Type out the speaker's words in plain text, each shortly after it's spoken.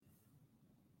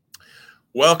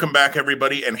Welcome back,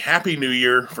 everybody, and Happy New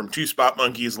Year from Two Spot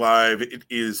Monkeys Live. It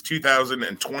is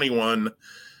 2021.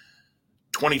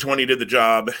 2020 did the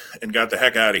job and got the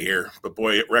heck out of here, but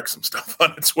boy, it wrecked some stuff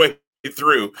on its way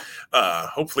through.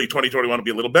 Hopefully 2021 will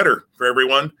be a little better for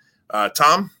everyone.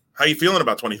 Tom, how you feeling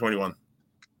about 2021?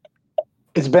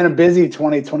 It's been a busy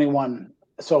 2021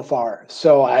 so far,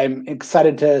 so I'm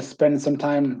excited to spend some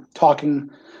time talking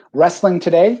wrestling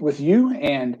today with you,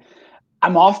 and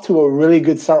I'm off to a really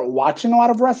good start watching a lot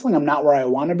of wrestling. I'm not where I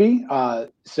want to be.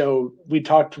 So we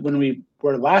talked when we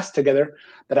were last together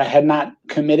that I had not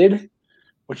committed,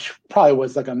 which probably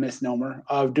was like a misnomer,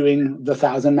 of doing the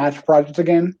 1,000 match project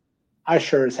again. I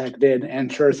sure as heck did,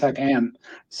 and sure as heck am.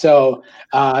 So,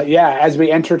 as we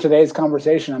enter today's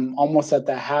conversation, I'm almost at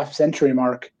the half century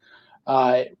mark.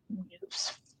 8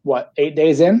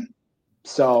 days in?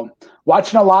 So,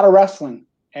 watching a lot of wrestling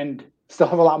and still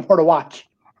have a lot more to watch.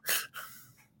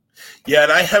 Yeah,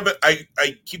 and I haven't. I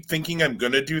keep thinking I'm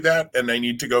going to do that, and I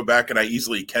need to go back, and I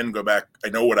easily can go back. I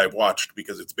know what I've watched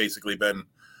because it's basically been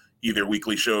either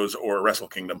weekly shows or Wrestle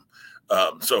Kingdom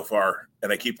so far.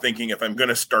 And I keep thinking if I'm going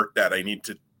to start that, I need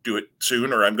to do it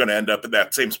soon, or I'm going to end up at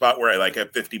that same spot where I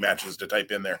have 50 matches to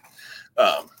type in there.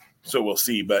 So we'll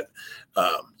see. But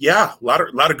a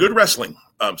lot of good wrestling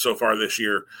so far this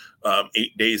year.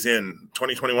 8 days in,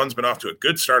 2021's been off to a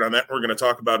good start on that. We're going to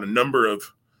talk about a number of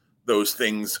those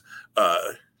things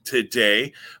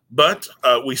today, but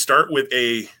we start with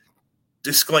a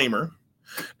disclaimer,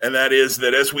 and that is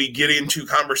that as we get into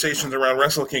conversations around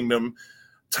Wrestle Kingdom,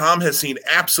 Tom has seen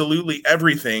absolutely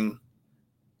everything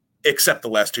except the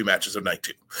last two matches of night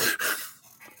 2,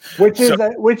 which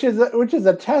is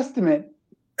a testament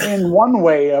in one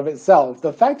way of itself.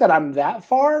 The fact that I'm that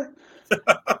far.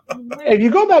 If you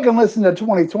go back and listen to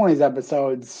 2020's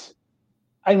episodes,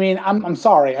 I mean, I'm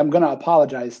sorry. I'm going to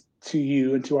apologize to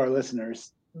you and to our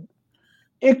listeners.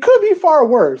 It could be far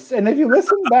worse. And if you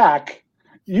listen back,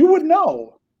 you would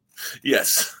know.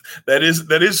 Yes, that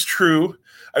is true.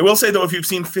 I will say, though, if you've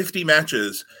seen 50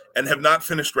 matches and have not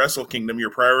finished Wrestle Kingdom,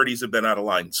 your priorities have been out of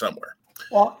line somewhere.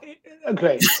 Well,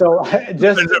 okay. So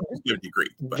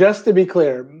just to be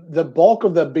clear, the bulk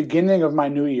of the beginning of my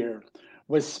new year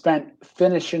was spent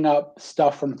finishing up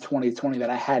stuff from 2020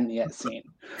 that I hadn't yet seen.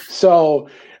 So,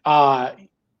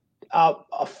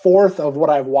 a fourth of what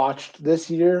I've watched this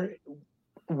year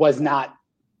was not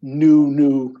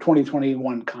new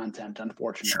 2021 content,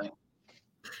 unfortunately.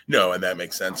 Sure. No, and that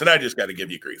makes sense. And I just got to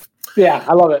give you grief. Yeah,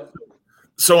 I love it.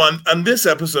 So on this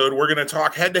episode, we're going to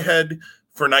talk head-to-head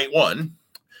for night 1.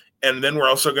 And then we're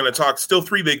also going to talk still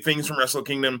 3 big things from Wrestle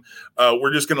Kingdom.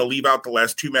 We're just going to leave out the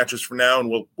last 2 matches for now, and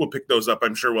we'll pick those up.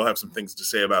 I'm sure we'll have some things to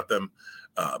say about them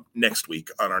next week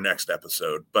on our next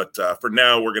episode. But for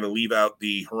now, we're going to leave out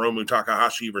the Hiromu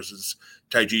Takahashi versus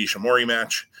Taiji Ishimori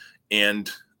match and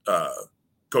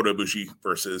Kota Ibushi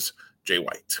versus Jay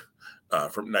White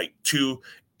from night 2.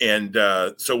 And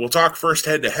so we'll talk first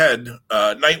head-to-head.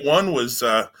 Night 1 was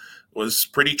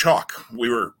pretty chalk.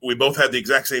 We both had the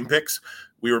exact same picks.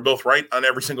 We were both right on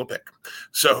every single pick.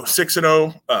 So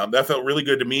 6-0, that felt really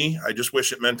good to me. I just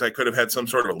wish it meant I could have had some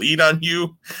sort of a lead on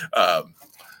you.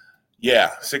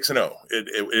 6-0.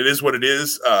 It is what it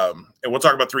is. And we'll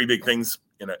talk about 3 big things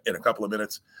in a couple of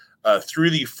minutes. Through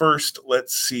the first,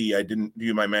 let's see, I didn't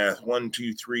do my math. 1,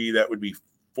 2, 3, that would be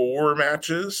 4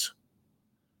 matches.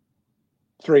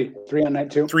 3 on night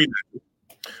 2. 3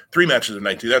 matches of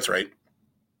night 2. That's right.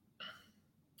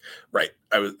 Right.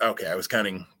 I was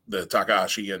counting the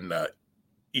Takahashi and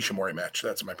Ishimori match.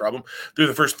 That's my problem. Through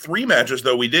the first 3 matches,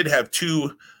 though, we did have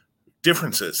 2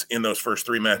 differences in those first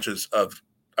 3 matches of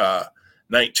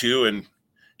night 2. And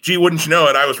gee, wouldn't you know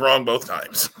it, I was wrong both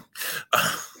times.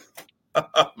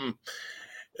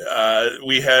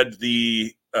 We had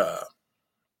the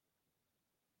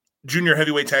junior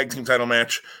heavyweight tag team title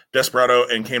match. Desperado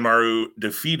and Kamaru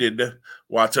defeated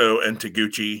Wato and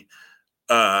Taguchi.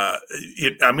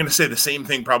 I'm going to say the same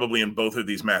thing probably in both of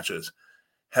these matches.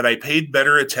 Had I paid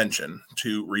better attention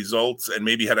to results and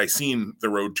maybe had I seen the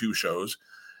Road 2 shows,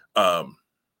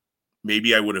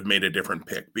 maybe I would have made a different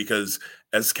pick, because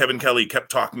as Kevin Kelly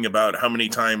kept talking about how many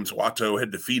times Wato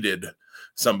had defeated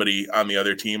somebody on the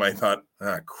other team, I thought,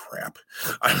 crap,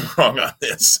 I'm wrong on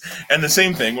this. And the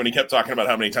same thing when he kept talking about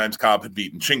how many times Cobb had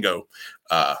beaten Shingo.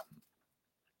 I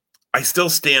still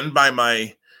stand by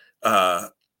my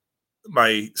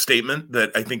statement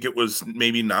that I think it was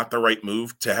maybe not the right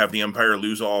move to have the Empire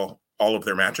lose all of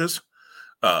their matches.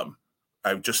 I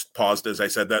just paused as I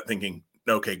said that, thinking,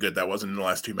 okay, good, that wasn't in the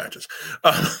last 2 matches.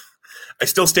 I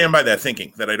still stand by that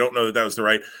thinking, that I don't know that was the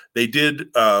right. They did.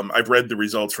 I've read the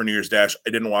results for New Year's Dash. I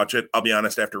didn't watch it. I'll be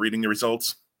honest, after reading the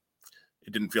results,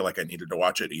 it didn't feel like I needed to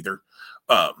watch it either.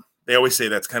 They always say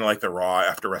that's kind of like the Raw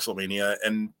after WrestleMania,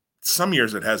 and some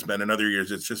years it has been, and other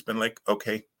years it's just been like,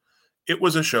 okay, it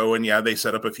was a show, and yeah, they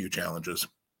set up a few challenges.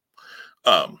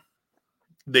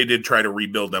 They did try to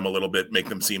rebuild them a little bit, make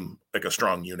them seem like a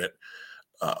strong unit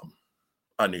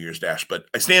on New Year's Dash, but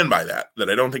I stand by that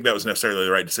I don't think that was necessarily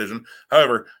the right decision.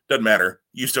 However, doesn't matter.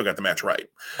 You still got the match right.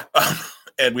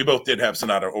 And we both did have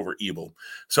Sonata over Evil.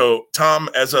 So, Tom,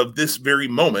 as of this very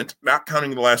moment, not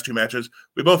counting the last two matches,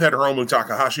 we both had Hiromu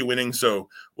Takahashi winning, so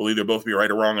we'll either both be right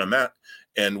or wrong on that.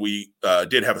 And we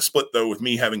did have a split, though, with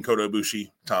me having Kota Ibushi,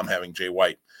 Tom having Jay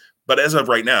White. But as of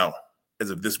right now, as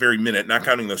of this very minute, not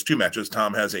counting those two matches,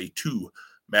 Tom has a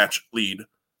 2-match lead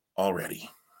already.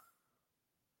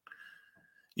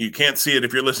 You can't see it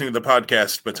if you're listening to the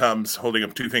podcast, but Tom's holding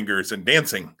up 2 fingers and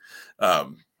dancing.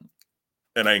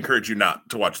 And I encourage you not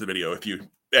to watch the video if you...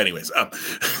 Anyways.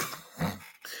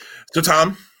 So,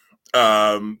 Tom,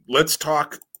 let's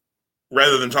talk...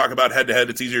 Rather than talk about head-to-head,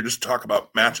 it's easier just to talk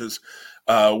about matches.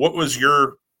 What was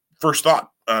your first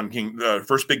thought on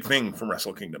first big thing from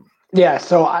Wrestle Kingdom? Yeah,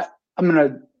 so I'm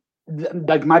going to...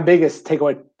 Like, my biggest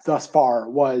takeaway thus far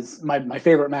was my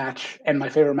favorite match, and my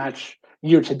favorite match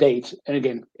year to date. And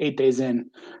again, 8 days in.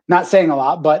 Not saying a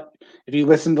lot, but if you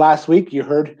listened last week, you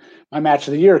heard my match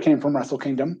of the year came from Wrestle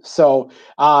Kingdom. So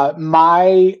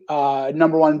my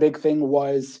number one big thing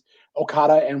was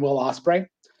Okada and Will Ospreay.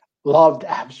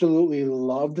 Absolutely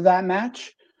loved that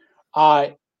match.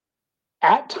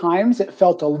 At times, it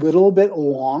felt a little bit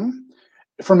long.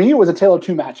 For me, it was a tale of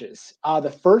two matches.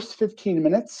 The first 15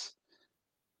 minutes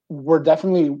were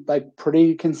definitely like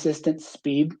pretty consistent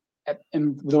speed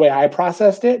in the way I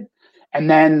processed it. And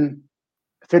then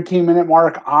 15-minute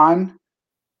mark on,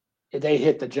 they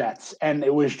hit the jets, and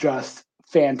it was just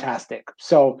fantastic.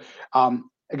 So,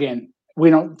 again, we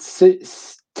don't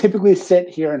typically sit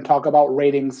here and talk about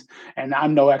ratings, and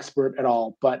I'm no expert at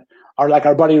all, but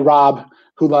our buddy Rob,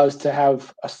 who loves to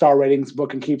have a star ratings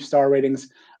book and keep star ratings,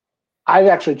 I've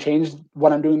actually changed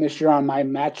what I'm doing this year on my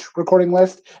match recording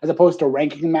list, as opposed to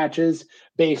ranking matches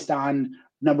based on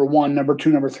number 1, number 2,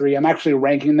 number 3. I'm actually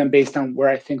ranking them based on where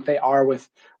I think they are with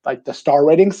like the star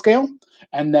rating scale.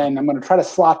 And then I'm going to try to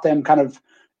slot them kind of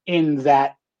in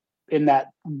that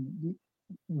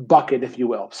bucket, if you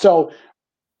will. So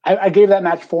I gave that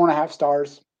match 4.5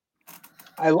 stars.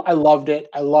 I loved it.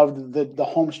 I loved the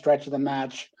home stretch of the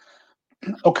match.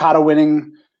 Okada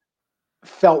winning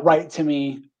felt right to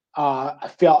me. I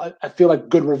feel like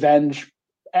good revenge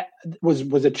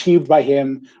was achieved by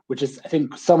him, which is, I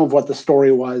think, some of what the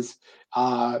story was.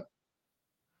 I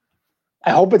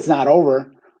hope it's not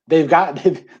over. They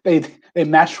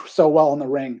matched so well in the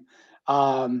ring.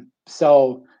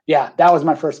 So yeah, that was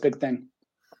my first big thing.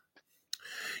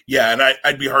 Yeah, and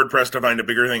I'd be hard pressed to find a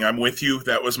bigger thing. I'm with you.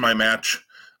 That was my match,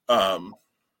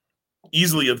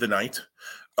 easily of the night.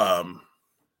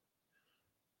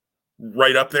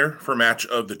 Right up there for match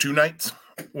of the 2 nights.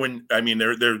 When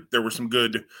there were some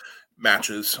good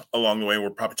matches along the way.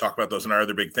 We'll probably talk about those in our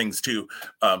other big things too.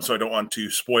 So I don't want to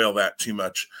spoil that too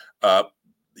much.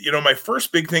 My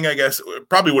first big thing, I guess,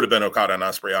 probably would have been Okada and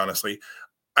Ospreay, honestly.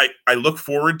 I look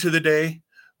forward to the day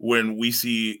when we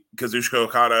see Kazuchika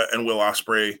Okada and Will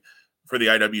Ospreay for the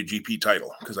IWGP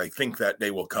title, because I think that day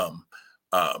will come.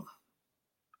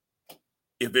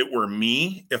 If it were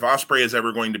me, if Ospreay is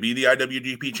ever going to be the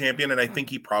IWGP champion, and I think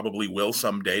he probably will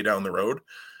someday down the road,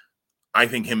 I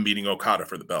think him beating Okada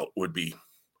for the belt would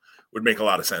make a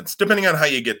lot of sense, depending on how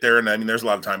you get there. And I mean, there's a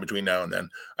lot of time between now and then.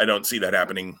 I don't see that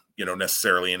happening,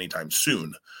 necessarily anytime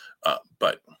soon.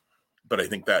 But I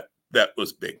think that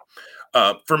was big.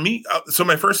 For me, so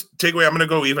my first takeaway, I'm going to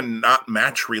go even not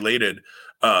match related.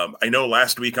 I know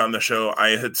last week on the show, I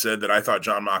had said that I thought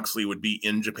Jon Moxley would be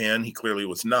in Japan. He clearly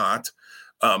was not.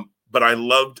 But I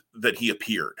loved that he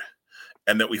appeared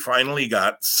and that we finally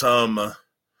got some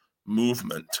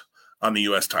movement on the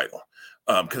U.S. title.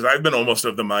 Because I've been almost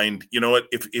of the mind, you know what,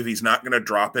 if he's not going to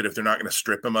drop it, if they're not going to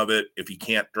strip him of it, if he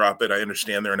can't drop it, I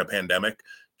understand they're in a pandemic,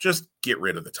 just get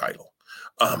rid of the title,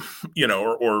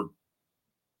 or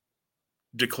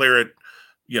declare it,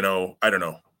 I don't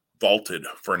know, vaulted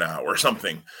for now or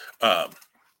something.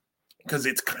 Because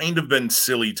it's kind of been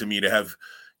silly to me to have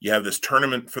this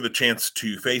tournament for the chance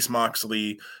to face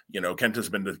Moxley. Kenta's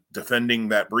been defending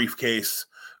that briefcase,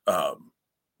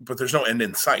 but there's no end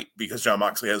in sight because Jon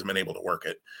Moxley hasn't been able to work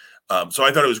it. So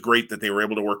I thought it was great that they were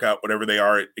able to work out whatever they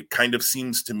are. It kind of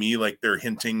seems to me like they're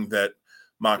hinting that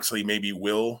Moxley maybe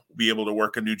will be able to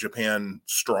work a New Japan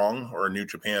Strong or a New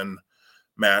Japan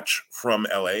match from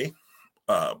LA,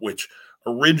 which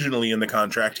originally in the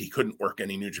contract, he couldn't work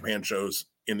any New Japan shows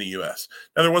in the US.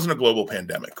 Now, there wasn't a global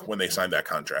pandemic when they signed that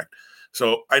contract.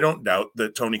 So I don't doubt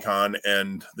that Tony Khan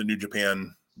and the New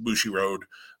Japan Bushiroad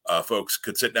folks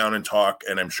could sit down and talk,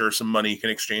 and I'm sure some money can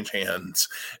exchange hands,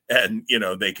 and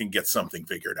they can get something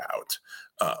figured out.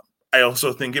 I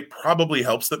also think it probably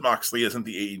helps that Moxley isn't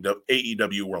the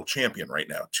AEW World Champion right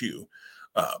now too.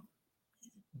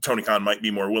 Tony Khan might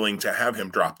be more willing to have him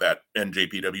drop that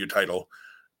NJPW title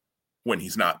when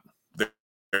he's not the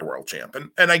world champ,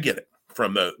 and I get it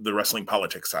from the wrestling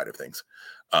politics side of things.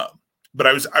 But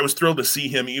I was thrilled to see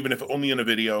him, even if only in a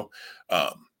video.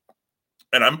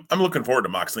 And I'm looking forward to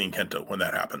Moxley and Kenta when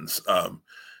that happens.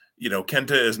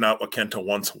 Kenta is not what Kenta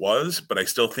once was, but I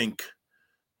still think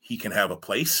he can have a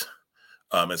place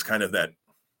as kind of that,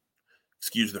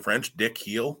 excuse the French, dick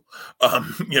heel,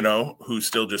 who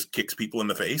still just kicks people in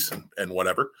the face and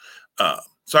whatever.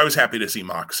 So I was happy to see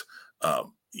Mox,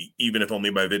 even if only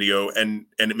by video, and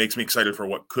it makes me excited for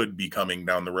what could be coming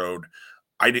down the road.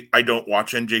 I don't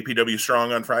watch NJPW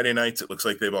Strong on Friday nights. It looks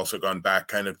like they've also gone back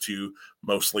kind of to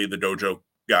mostly the dojo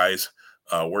guys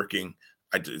working.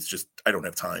 It's just I don't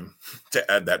have time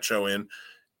to add that show in.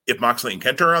 If Moxley and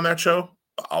Kenta are on that show,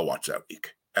 I'll watch that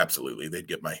week. Absolutely, they'd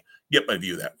get my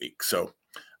view that week. So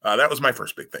that was my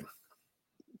first big thing.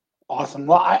 Awesome.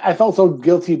 Well, I felt so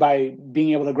guilty by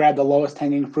being able to grab the lowest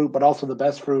hanging fruit, but also the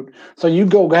best fruit. So you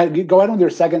go ahead with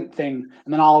your second thing,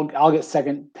 and then I'll get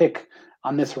second pick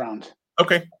on this round.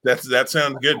 Okay, that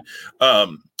sounds good.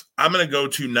 I'm going to go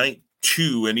to night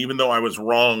 2, and even though I was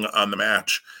wrong on the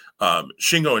match,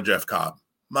 Shingo and Jeff Cobb,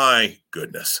 my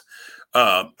goodness.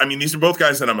 These are both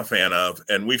guys that I'm a fan of,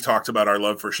 and we've talked about our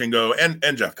love for Shingo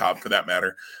and Jeff Cobb for that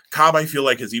matter. Cobb, I feel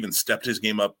like, has even stepped his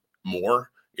game up more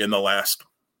in the last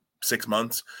 6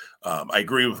 months. I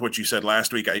agree with what you said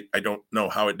last week. I don't know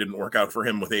how it didn't work out for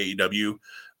him with AEW,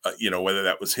 whether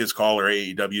that was his call or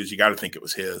AEW's. You got to think it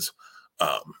was his.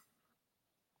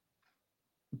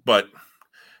 But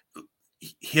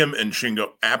him and Shingo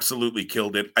absolutely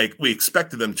killed it. We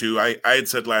expected them to. I had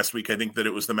said last week, I think that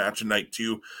it was the match in night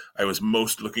 2 I was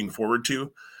most looking forward to.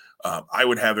 I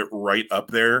would have it right up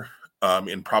there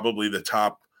in probably the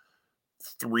top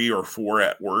 3 or 4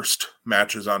 at worst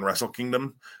matches on Wrestle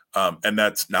Kingdom. And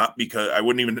that's not because I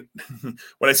wouldn't even,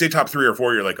 when I say top 3 or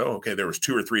 4, you're like, oh, okay, there was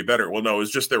 2 or 3 better. Well, no, it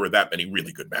was just there were that many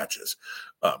really good matches.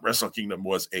 Wrestle Kingdom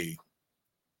was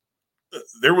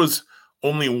there was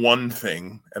only one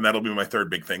thing, and that'll be my third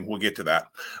big thing. We'll get to that.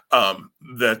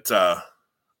 That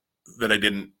I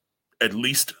didn't at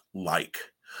least like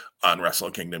on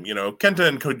Wrestle Kingdom. Kenta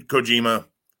and Kojima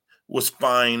was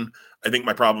fine. I think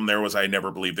my problem there was I never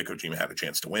believed that Kojima had a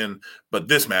chance to win. But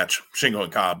this match, Shingo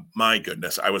and Cobb, my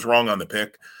goodness, I was wrong on the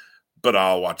pick, but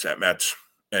I'll watch that match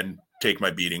and take my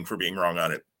beating for being wrong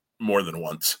on it more than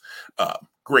once.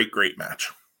 Great match.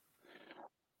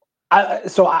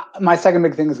 My second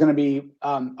big thing is going to be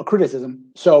a criticism.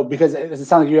 So because it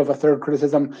sounds like you have a third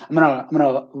criticism, I'm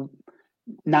gonna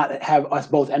not have us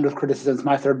both end with criticisms.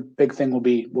 My third big thing will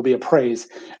be a praise.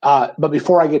 But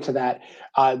before I get to that,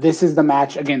 this is the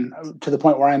match again to the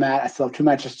point where I'm at. I still have 2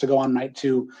 matches to go on night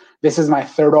 2. This is my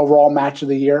third overall match of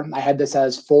the year. I had this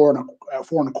as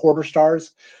 4.25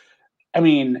 stars.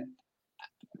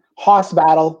 Hoss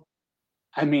battle.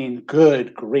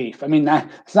 Good grief.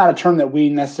 It's not a term that we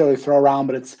necessarily throw around,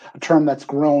 but it's a term that's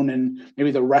grown in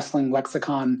maybe the wrestling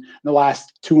lexicon in the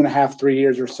last 2.5, 3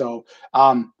 years or so.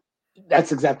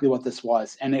 That's exactly what this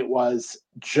was, and it was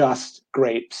just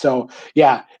great. So,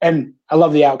 yeah, and I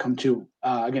love the outcome, too.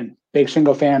 Again, big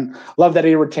Shingo fan. Love that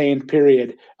he retained,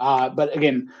 period. But,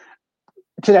 again,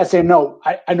 to that same note,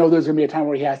 I know there's going to be a time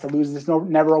where he has to lose this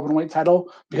never open weight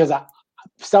title because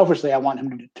selfishly I want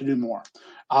him to do more.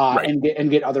 Right.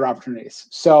 and get other opportunities.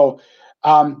 So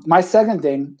my second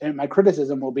thing and my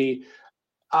criticism will be,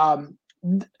 I'm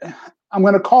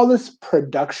going to call this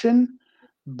production,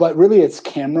 but really it's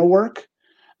camera work.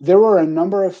 There were a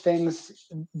number of things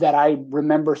that I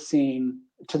remember seeing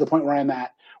to the point where I'm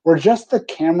at, where just the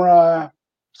camera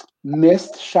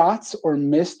missed shots or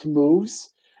missed moves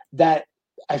that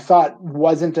I thought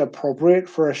wasn't appropriate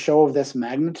for a show of this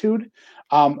magnitude.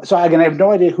 So again, I have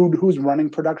no idea who's running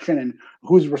production and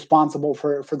who's responsible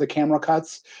for the camera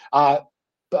cuts. But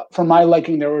for my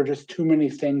liking, there were just too many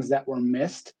things that were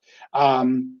missed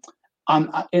over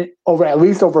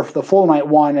the full night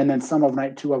 1, and then some of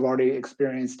night 2 I've already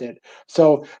experienced it.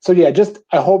 So yeah, just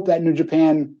I hope that New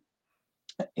Japan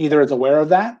either is aware of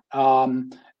that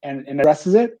and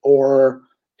addresses it, or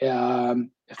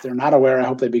if they're not aware, I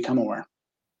hope they become aware.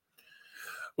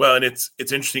 Well, and it's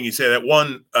interesting you say that.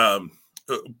 One,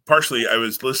 partially I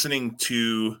was listening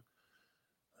to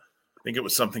think it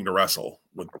was Something to Wrestle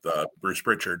with Bruce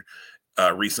Pritchard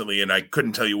recently, and I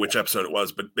couldn't tell you which episode it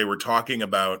was, but they were talking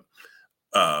about.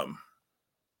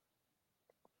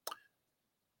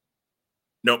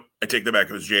 Nope, I take that back.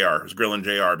 It was JR. It was Grill and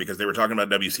JR, because they were talking about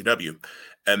WCW,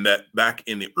 and that back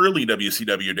in the early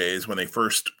WCW days when they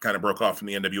first kind of broke off from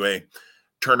the NWA,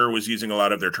 Turner was using a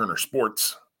lot of their Turner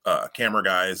Sports camera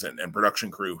guys and production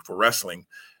crew for wrestling,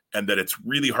 and that it's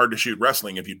really hard to shoot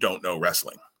wrestling if you don't know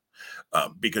wrestling,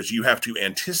 because you have to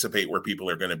anticipate where people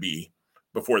are going to be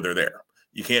before they're there.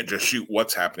 You can't just shoot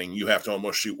what's happening. You have to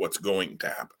almost shoot what's going to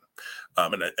happen.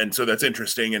 And so that's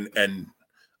interesting. And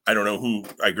I don't know who,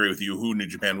 I agree with you, who New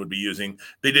Japan would be using.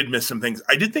 They did miss some things.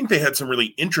 I did think they had some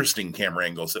really interesting camera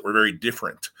angles that were very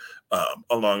different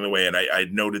along the way. And I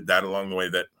noted that along the way,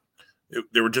 that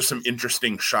there were just some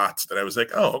interesting shots that I was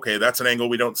like, oh, okay, that's an angle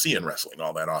we don't see in wrestling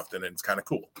all that often. And it's kind of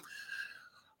cool.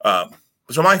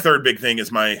 So my third big thing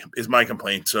is my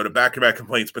complaint. So to back-to-back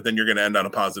complaints, but then you're going to end on a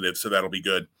positive. So that'll be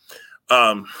good.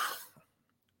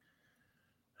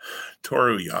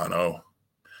 Toru Yano.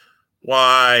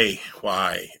 Why?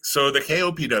 So the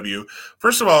KOPW,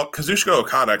 first of all, Kazuchika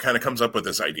Okada kind of comes up with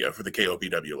this idea for the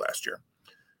KOPW last year.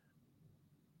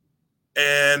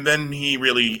 And then he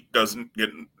really doesn't get,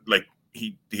 like,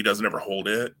 he doesn't ever hold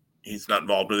it. He's not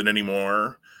involved with it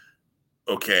anymore.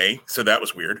 Okay, so that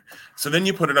was weird. So then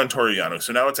you put it on Toru Yano.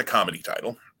 So now it's a comedy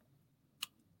title.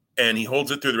 And he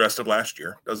holds it through the rest of last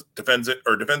year. Defends it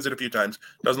a few times,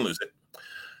 doesn't lose it.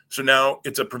 So now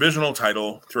it's a provisional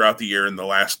title throughout the year, and the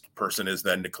last person is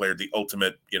then declared the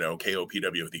ultimate,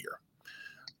 KOPW of the year.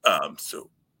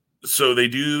 So they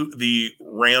do the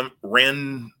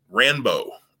Ranbo.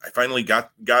 I finally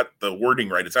got the wording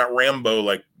right. It's not Rambo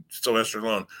like Sylvester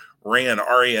Stallone.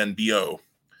 Ranbo.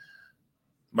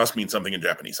 Must mean something in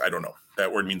Japanese. I don't know.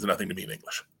 That word means nothing to me in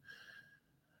English.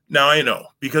 Now, I know,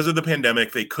 because of the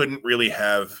pandemic, they couldn't really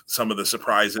have some of the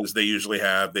surprises they usually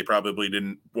have. They probably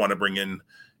didn't want to bring in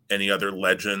any other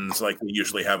legends. Like, they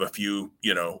usually have a few,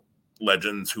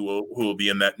 legends who will be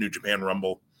in that New Japan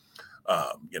Rumble.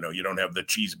 You don't have the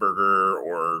Cheeseburger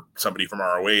or somebody from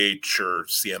ROH or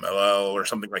CMLL or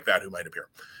something like that who might appear.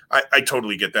 I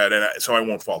totally get that, and so I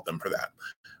won't fault them for that.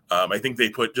 I think they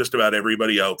put just about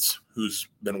everybody else who's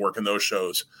been working those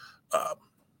shows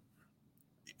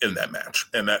in that match,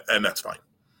 and that's fine.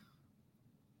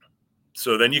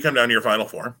 So then you come down to your final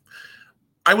four.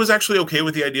 I was actually okay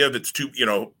with the idea of it's two,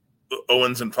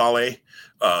 Owens and Fale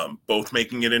both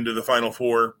making it into the final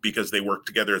four, because they work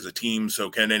together as a team. So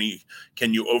can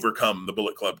you overcome the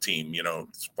Bullet Club team?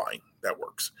 It's fine. That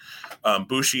works.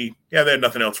 Bushi, yeah, they had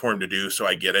nothing else for him to do, so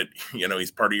I get it.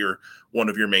 He's part of one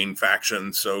of your main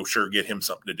factions, so sure, get him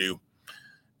something to do.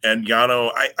 And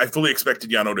Yano, I fully expected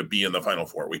Yano to be in the final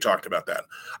four. We talked about that.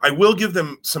 I will give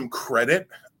them some credit.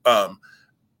 I've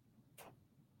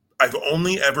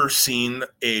only ever seen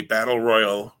a battle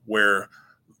royal where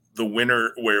the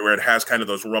winner, where it has kind of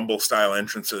those Rumble style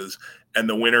entrances, and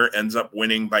the winner ends up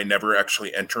winning by never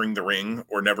actually entering the ring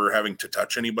or never having to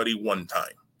touch anybody one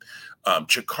time.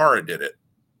 Chikara did it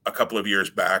a couple of years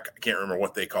back. I can't remember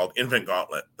what they called. Infant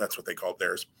Gauntlet. That's what they called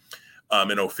theirs.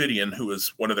 And Ophidian, who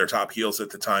was one of their top heels at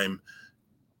the time,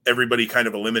 everybody kind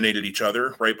of eliminated each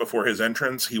other right before his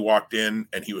entrance. He walked in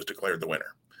and he was declared the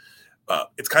winner.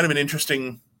 It's kind of an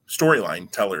interesting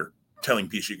storyline telling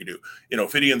piece you could do. In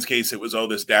Ophidian's case, it was,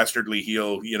 this dastardly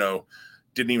heel,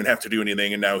 didn't even have to do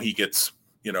anything, and now he gets,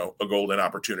 a golden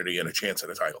opportunity and a chance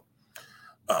at a title.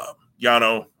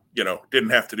 Yano,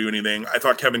 didn't have to do anything. I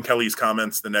thought Kevin Kelly's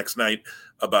comments the next night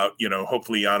about,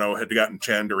 hopefully Yano had gotten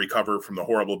Chen to recover from the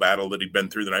horrible battle that he'd been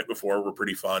through the night before were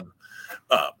pretty fun.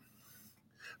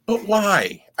 But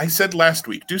why? I said last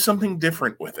week, do something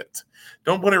different with it.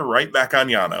 Don't put it right back on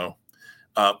Yano.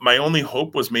 My only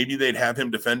hope was maybe they'd have him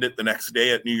defend it the next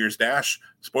day at New Year's Dash.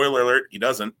 Spoiler alert, he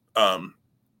doesn't.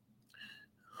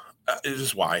 It's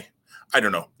just why. I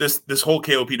don't know. This whole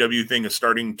KOPW thing is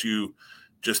starting to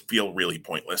just feel really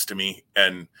pointless to me.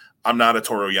 And I'm not a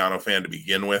Toru Yano fan to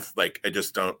begin with. Like, I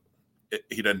just don't,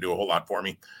 he doesn't do a whole lot for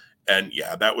me. And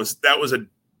yeah, that was a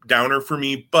downer for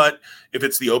me. But if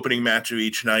it's the opening match of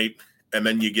each night and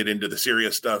then you get into the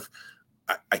serious stuff,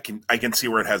 I can see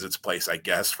where it has its place, I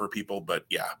guess, for people. But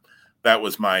yeah, that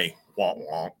was my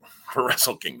womp for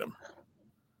Wrestle Kingdom.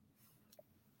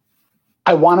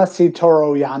 I want to see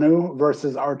Toru Yano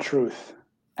versus R-Truth.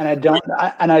 And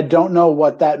I don't know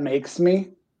what that makes me,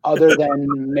 other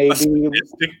than maybe a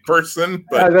sadistic person.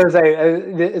 But I was gonna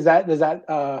say, does that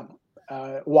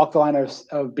walk the line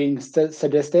of being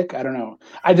sadistic? I don't know.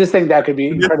 I just think that could be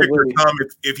incredibly.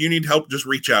 If you need help, just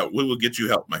reach out. We will get you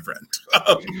help, my friend.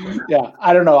 Yeah,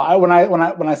 I don't know.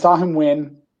 When I saw him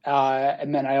win,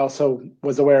 and then I also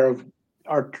was aware of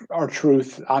our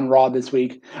truth on Raw this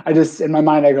week. I just, in my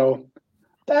mind, I go,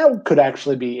 that could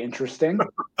actually be interesting.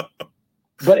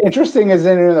 But interesting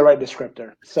isn't even the right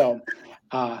descriptor. So,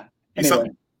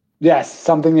 anyway, yes,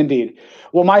 something indeed.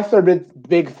 Well, my third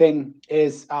big thing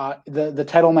is the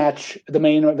title match, the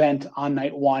main event on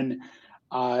night one.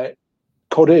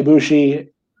 Kota Ibushi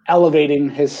elevating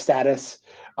his status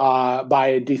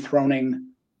by dethroning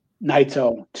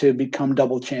Naito to become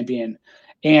double champion.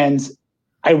 And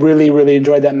I really, really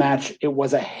enjoyed that match. It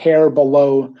was a hair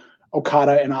below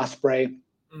Okada and Ospreay.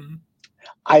 Mm-hmm.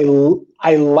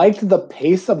 I liked the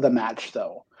pace of the match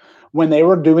though. When they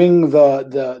were doing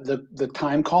the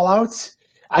time call outs,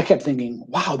 I kept thinking,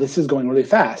 wow, this is going really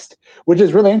fast, which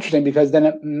is really interesting because then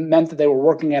it meant that they were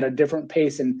working at a different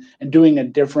pace and doing a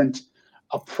different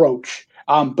approach.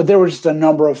 But there were just a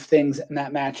number of things in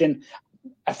that match. And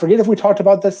I forget if we talked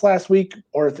about this last week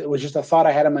or if it was just a thought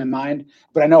I had in my mind,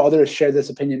 but I know others shared this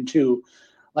opinion too.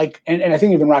 Like, and I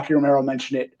think even Rocky Romero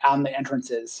mentioned it on the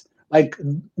entrances. Like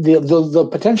the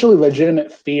potentially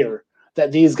legitimate fear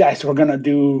that these guys were going to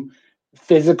do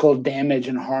physical damage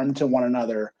and harm to one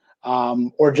another,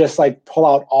 or just like pull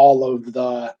out all of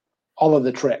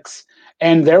the tricks.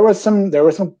 And there was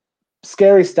some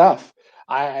scary stuff.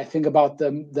 I think about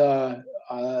the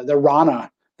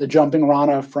Rana, the jumping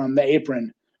Rana from the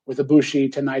apron with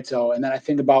Ibushi to Naito, and then I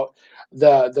think about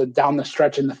the down the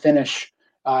stretch in the finish,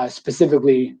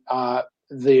 specifically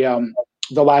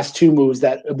the last two moves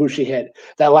that Ibushi hit.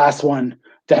 That last one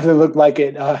definitely looked like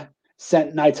it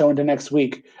sent Naito into next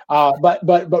week. But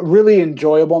really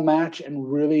enjoyable match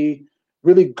and really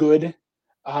good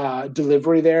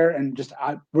delivery there, and just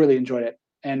I really enjoyed it.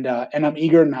 And I'm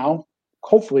eager now,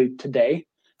 hopefully today,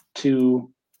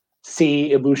 to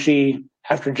see Ibushi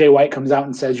after Jay White comes out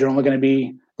and says you're only going to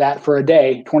be that for a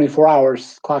day, 24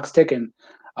 hours, clock's ticking.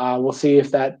 We'll see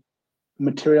if that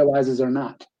materializes or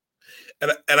not.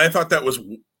 And I thought that was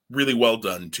really well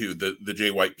done too. The Jay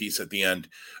White piece at the end.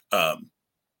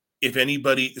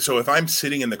 If I'm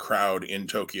sitting in the crowd in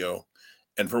Tokyo,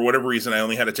 and for whatever reason I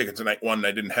only had a ticket to night one,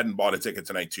 and I hadn't bought a ticket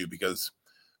to night two because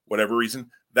whatever reason,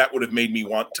 that would have made me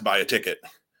want to buy a ticket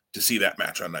to see that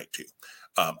match on night two.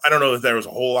 I don't know that there was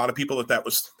a whole lot of people that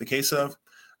was the case of.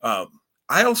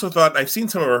 I also thought, I've seen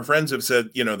some of our friends have said,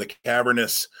 the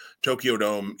cavernous Tokyo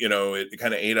Dome, it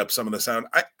kind of ate up some of the sound.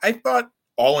 I thought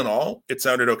all in all, it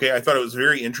sounded okay. I thought it was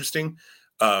very interesting.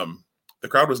 The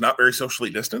crowd was not very socially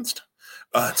distanced,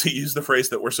 to use the phrase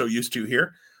that we're so used to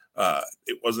here.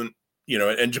 It wasn't,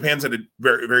 and Japan's at a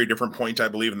very, very different point, I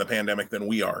believe, in the pandemic than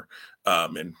we are.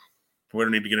 And we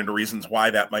don't need to get into reasons why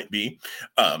that might be.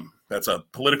 That's a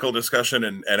political discussion.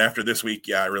 And after this week,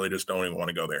 I really just don't even want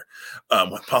to go there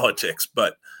with politics.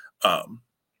 But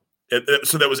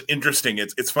so that was interesting.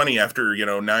 It's funny after,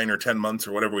 9 or 10 months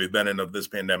or whatever we've been in of this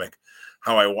pandemic,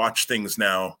 how I watch things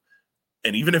now.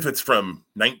 And even if it's from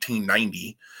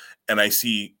 1990 and I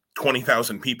see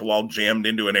 20,000 people all jammed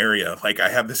into an area, like I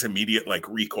have this immediate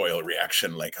recoil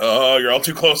reaction, oh, you're all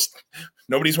too close.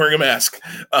 Nobody's wearing a mask.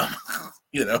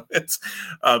 It's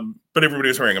but everybody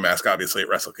was wearing a mask, obviously, at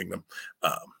Wrestle Kingdom.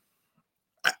 I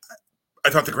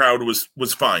thought the crowd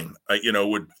was fine.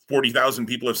 Would 40,000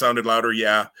 people have sounded louder?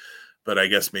 Yeah. But I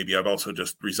guess maybe I've also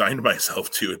just resigned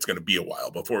myself to it's going to be a while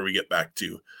before we get back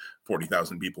to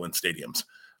 40,000 people in stadiums.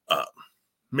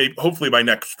 Maybe hopefully by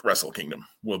next Wrestle Kingdom,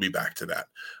 we'll be back to that.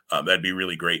 That'd be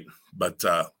really great. But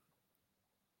I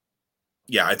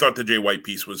thought the Jay White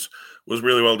piece was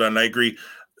really well done. I agree.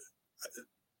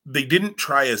 They didn't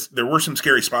try there were some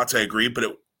scary spots, I agree,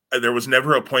 but there was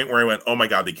never a point where I went, oh my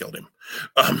God, they killed him,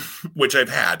 which I've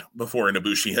had before in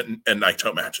Ibushi and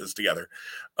Naito matches together.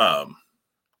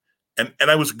 And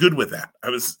I was good with that. I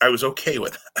was okay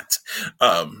with that.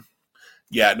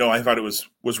 I thought it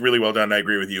was really well done. I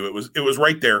agree with you. It was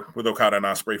right there with Okada and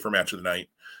Ospreay for match of the night.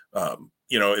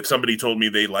 If somebody told me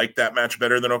they liked that match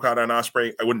better than Okada and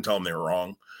Ospreay, I wouldn't tell them they were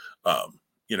wrong.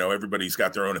 Everybody's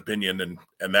got their own opinion,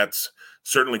 and that's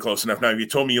certainly close enough. Now, if you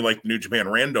told me you liked New Japan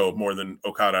Rando more than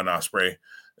Okada and Ospreay,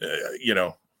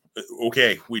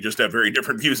 okay, we just have very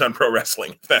different views on pro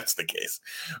wrestling, if that's the case.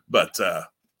 But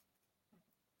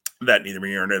that neither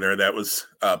here nor there. That was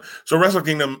so Wrestle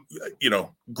Kingdom,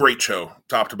 great show,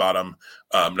 top to bottom.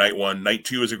 Night one, night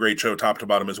two is a great show, top to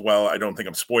bottom as well. I don't think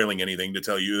I'm spoiling anything to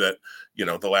tell you that,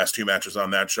 the last two matches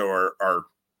on that show are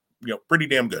pretty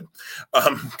damn good.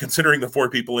 Considering the 4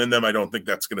 people in them, I don't think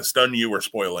that's going to stun you or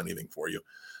spoil anything for you.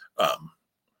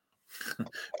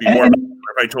 Be more if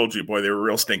I told you, boy, they were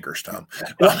real stinkers, Tom.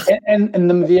 And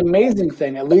the amazing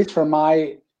thing, at least from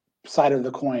my side of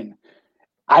the coin,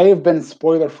 I have been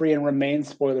spoiler-free and remain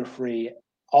spoiler-free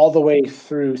all the way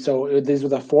through. So these were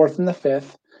the 4th and the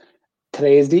 5th.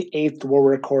 Today is the 8th. We're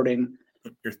recording.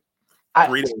 You're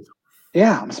 3 days.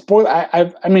 Yeah, I'm spoiled.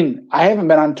 I mean, I haven't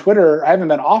been on Twitter. I haven't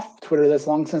been off Twitter this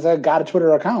long since I got a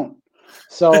Twitter account.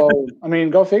 So, I mean,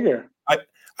 go figure.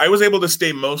 I was able to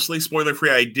stay mostly spoiler free.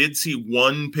 I did see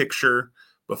one picture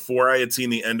before I had seen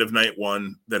the end of night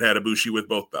 1 that had Ibushi with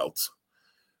both belts.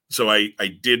 So I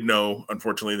did know,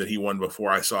 unfortunately, that he won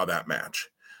before I saw that match.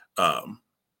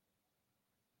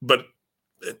 But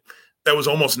that was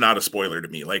almost not a spoiler to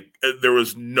me. Like, there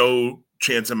was no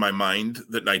chance in my mind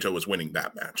that Naito was winning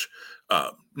that match.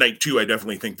 Night 2, I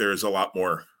definitely think there's a lot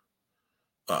more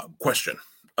question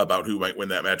about who might win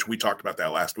that match. We talked about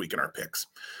that last week in our picks.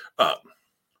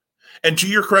 And to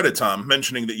your credit, Tom,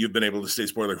 mentioning that you've been able to stay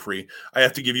spoiler free, I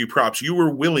have to give you props. You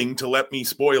were willing to let me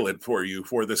spoil it for you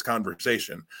for this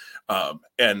conversation.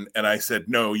 And I said,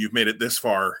 no, you've made it this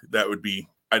far. That would be,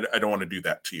 I don't want to do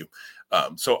that to you.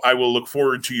 So I will look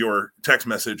forward to your text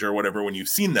message or whatever when you've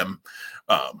seen them.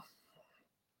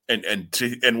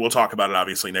 And we'll talk about it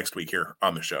obviously next week here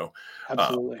on the show.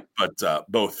 Absolutely. But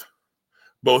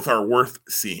both are worth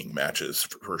seeing matches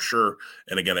for sure.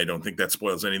 And again, I don't think that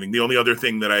spoils anything. The only other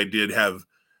thing that I did have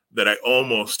that I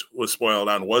almost was spoiled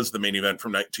on was the main event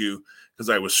from night 2,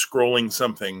 because I was scrolling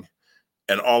something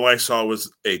and all I saw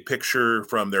was a picture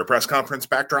from their press conference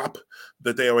backdrop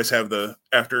that they always have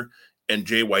after, and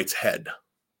Jay White's head.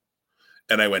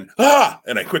 And I went,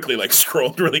 and I quickly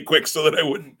scrolled really quick so that I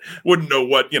wouldn't know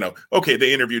what, okay,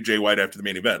 they interviewed Jay White after the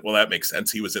main event. Well, that makes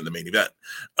sense. He was in the main event.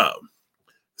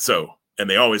 And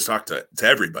they always talk to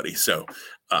everybody. So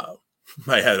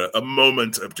I had a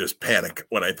moment of just panic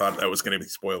when I thought that was going to be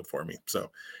spoiled for me.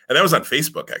 So, and that was on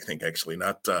Facebook, I think, actually,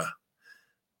 not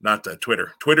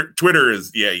Twitter. Twitter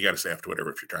is, you got to stay off Twitter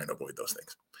if you're trying to avoid those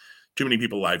things. Too many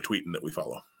people live tweeting that we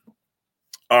follow.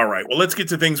 All right. Well, let's get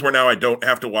to things where now I don't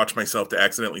have to watch myself to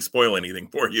accidentally spoil anything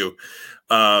for you.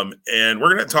 And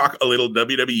we're going to talk a little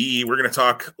WWE. We're going to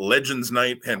talk Legends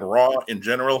Night and Raw in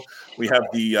general. We have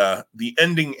the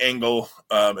ending angle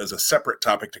as a separate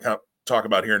topic to talk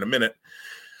about here in a minute.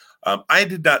 I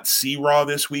did not see Raw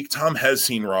this week. Tom has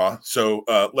seen Raw. So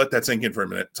let that sink in for a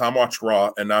minute. Tom watched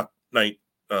Raw and not Night.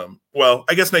 Well,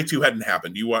 I guess Night 2 hadn't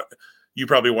happened. You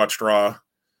probably watched Raw.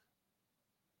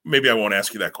 Maybe I won't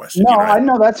ask you that question. No, I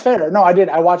know that's fair. No, I did.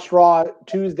 I watched Raw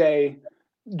Tuesday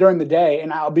during the day,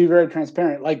 and I'll be very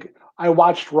transparent. Like, I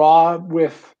watched Raw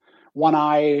with one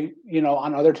eye,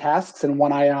 on other tasks and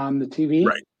one eye on the TV.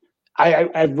 Right.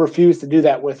 I refuse to do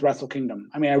that with Wrestle Kingdom.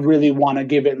 I mean, I really want to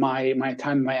give it my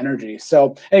time and my energy.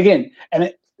 So again,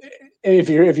 and if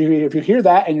you hear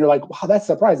that and you're like, wow, that's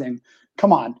surprising.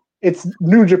 Come on. It's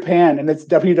New Japan and it's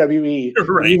WWE.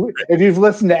 Right. If you've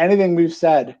listened to anything we've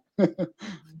said.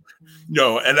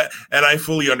 No, and I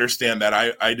fully understand that.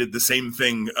 I did the same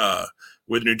thing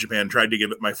with New Japan, tried to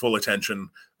give it my full attention.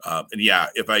 And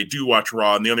if I do watch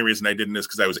Raw, and the only reason I didn't is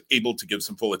because I was able to give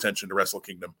some full attention to Wrestle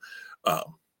Kingdom.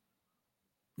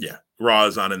 Raw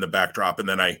is on in the backdrop, and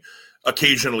then I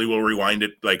occasionally will rewind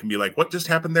it and be like, what just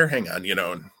happened there? Hang on,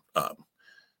 and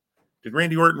did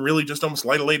Randy Orton really just almost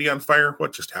light a lady on fire?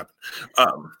 What just happened?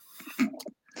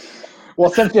 Well,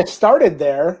 since you started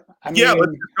there, I mean,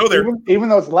 let's go there. Even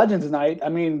though it's Legends Night, I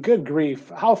mean, good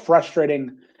grief, how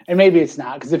frustrating. And maybe it's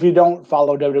not, because if you don't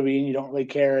follow WWE and you don't really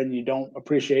care and you don't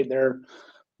appreciate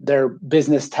their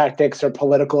business tactics or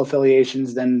political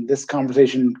affiliations, then this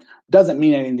conversation doesn't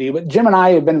mean anything to you. But Jim and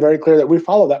I have been very clear that we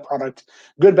follow that product,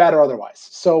 good, bad, or otherwise.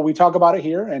 So we talk about it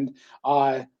here, and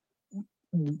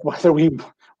whether we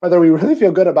really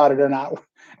feel good about it or not,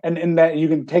 and that you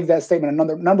can take that statement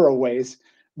a number of ways.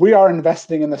 We are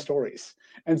investing in the stories.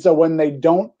 And so when they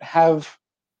don't have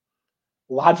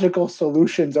logical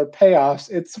solutions or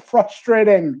payoffs, it's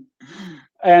frustrating.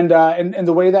 And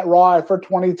the way that Raw for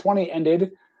 2020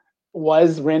 ended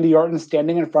was Randy Orton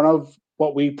standing in front of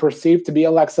what we perceived to be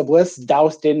Alexa Bliss,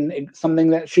 doused in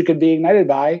something that she could be ignited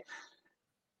by.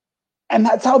 And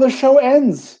that's how the show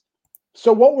ends.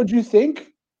 So what would you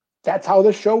think? That's how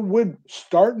the show would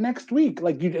start next week.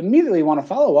 Like, you'd immediately want to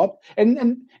follow up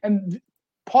and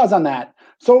pause on that.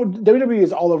 So WWE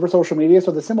is all over social media.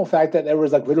 So the simple fact that there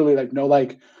was literally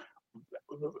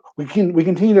we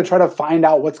continue to try to find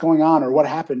out what's going on or what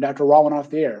happened after Raw went off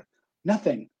the air.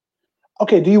 Nothing.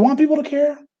 Okay, do you want people to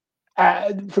care?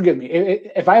 Forgive me.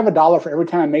 If I have $1 for every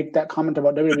time I make that comment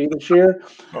about WWE this year,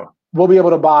 we'll be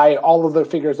able to buy all of the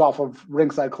figures off of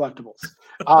Ringside Collectibles.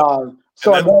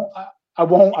 So I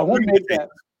won't make that.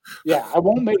 Yeah, I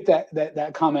won't make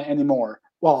that comment anymore.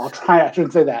 Well, I'll try. I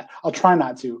shouldn't say that. I'll try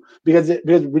not to, because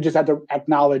we just have to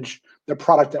acknowledge the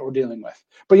product that we're dealing with.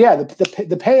 But yeah,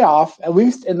 the payoff, at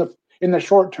least in the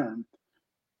short term,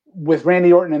 with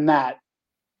Randy Orton in that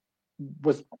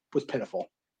was pitiful.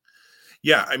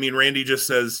 Yeah, I mean, Randy just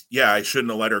says, yeah, I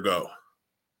shouldn't have let her go.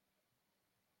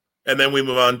 And then we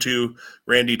move on to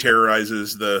Randy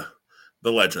terrorizes the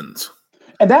legends.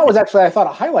 And that was actually, I thought,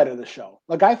 a highlight of the show.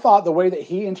 Like, I thought the way that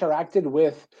he interacted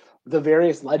with the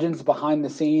various legends behind the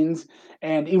scenes,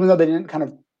 and even though they didn't kind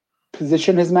of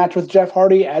position his match with Jeff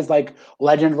Hardy as like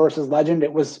legend versus legend,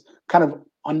 it was kind of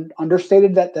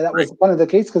understated that was kind of the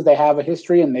case because they have a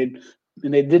history, and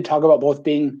they did talk about both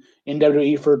being in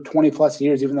WWE for 20 plus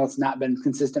years, even though it's not been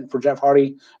consistent for Jeff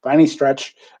Hardy by any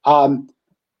stretch.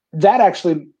 That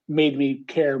actually made me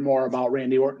care more about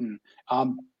Randy Orton.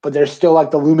 But there's still like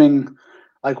the looming,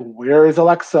 like, where is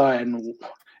Alexa, and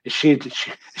is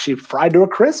she fried to a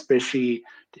crisp? Is she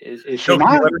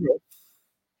not?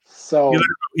 So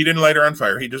he didn't light her on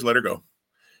fire. He just let her go.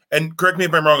 And correct me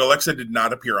if I'm wrong, Alexa did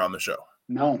not appear on the show.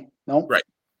 No. Right.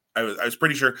 I was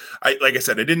pretty sure. Like I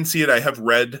said, I didn't see it. I have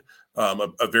read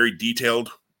a very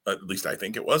detailed, at least I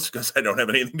think it was, because I don't have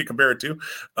anything to compare it to,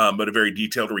 but a very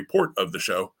detailed report of the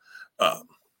show,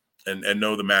 and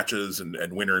know the matches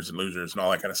and winners and losers and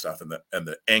all that kind of stuff, and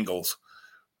the angles.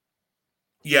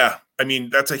 Yeah, I mean,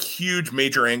 that's a huge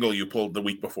major angle you pulled the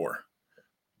week before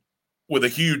with a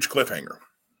huge cliffhanger.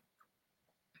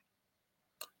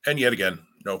 And yet again,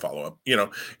 no follow-up.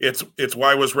 It's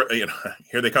why was,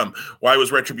 here they come. Why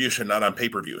was Retribution not on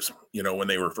pay-per-views, when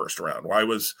they were first around? Why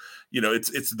was,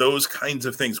 it's those kinds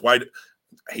of things. I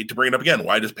hate to bring it up again.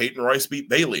 Why does Peyton Royce beat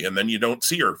Bayley and then you don't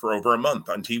see her for over a month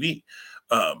on TV?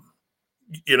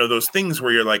 Those things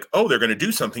where you're like, oh, they're going to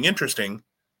do something interesting.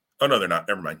 Oh, no, they're not.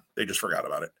 Never mind. They just forgot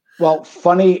about it. Well,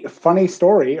 funny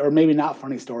story, or maybe not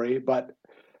funny story, but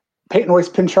Peyton Royce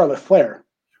pinned Charlotte Flair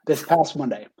this past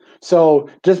Monday. So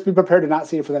just be prepared to not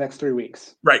see it for the next 3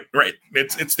 weeks. Right.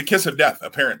 It's the kiss of death,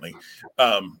 apparently,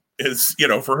 is,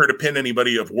 for her to pin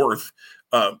anybody of worth.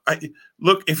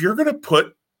 Look, if you're going to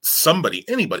put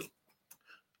anybody,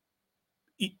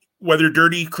 whether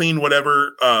dirty, clean,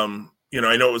 whatever, I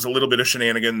know it was a little bit of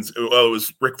shenanigans. Well, it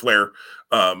was Ric Flair,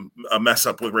 a mess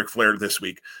up with Ric Flair this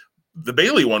week. The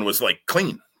Bayley one was like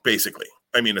clean, basically.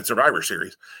 I mean, it's Survivor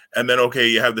Series. And then, okay,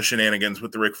 you have the shenanigans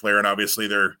with the Ric Flair, and obviously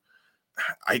they're,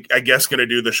 I guess, going to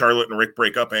do the Charlotte and Rick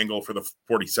breakup angle for the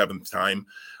 47th time.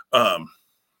 That's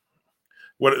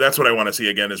what I want to see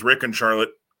again, is Rick and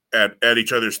Charlotte at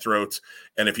each other's throats.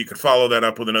 And if you could follow that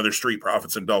up with another Street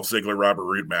Profits and Dolph Ziggler, Robert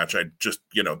Roode match, I just,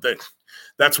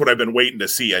 that's what I've been waiting to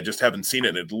see. I just haven't seen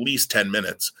it in at least 10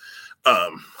 minutes.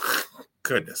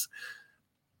 Goodness.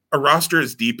 A roster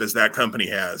as deep as that company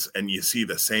has, and you see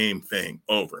the same thing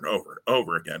over and over and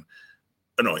over again.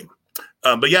 Annoying.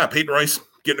 But yeah, Peyton Royce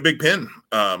getting a big pin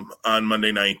on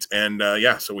Monday night. And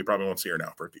so we probably won't see her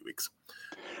now for a few weeks.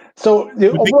 So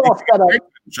the overall setup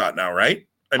shot now, right?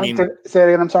 I mean, say it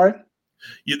again. I'm sorry.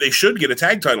 They should get a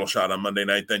tag title shot on Monday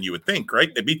night. Then you would think,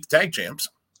 right? They beat the tag champs.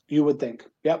 You would think.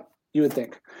 Yep. You would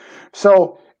think.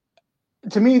 So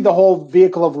to me, the whole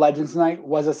Vehicle of Legends night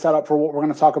was a setup for what we're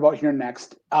going to talk about here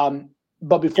next.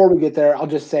 But before we get there, I'll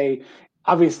just say,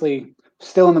 obviously,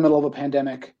 still in the middle of a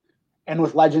pandemic, and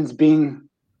with Legends being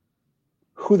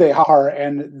who they are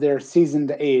and their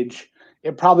seasoned age,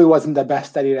 it probably wasn't the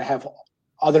best idea to have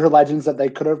other legends that they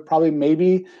could have probably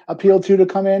maybe appealed to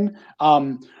come in.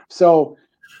 So,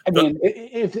 I mean,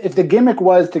 if the gimmick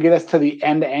was to get us to the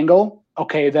end angle,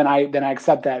 okay, then I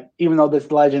accept that, even though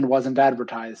this legend wasn't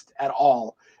advertised at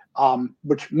all,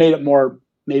 which made it more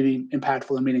maybe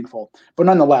impactful and meaningful. But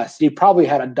nonetheless, you probably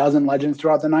had a dozen legends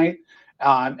throughout the night,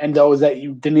 and those that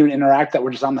you didn't even interact, that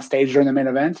were just on the stage during the main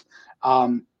event.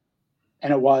 And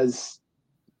it was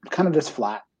kind of just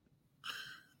flat.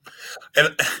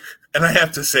 And I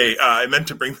have to say, I meant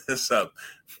to bring this up.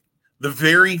 The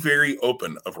very, very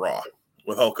open of Raw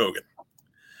with Hulk Hogan.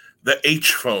 The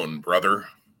H phone, brother.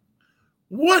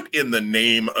 What in the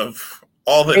name of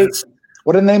all that is?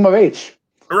 What in the name of H?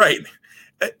 Right.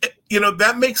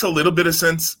 That makes a little bit of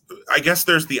sense. I guess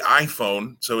there's the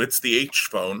iPhone, so it's the H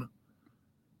phone.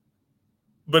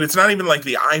 But it's not even like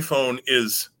the iPhone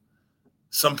is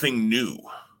something new.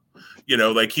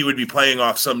 Like he would be playing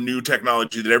off some new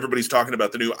technology that everybody's talking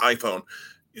about, the new iPhone.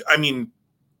 I mean,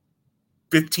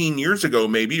 15 years ago,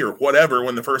 maybe, or whatever,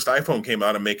 when the first iPhone came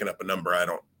out, I'm making up a number. I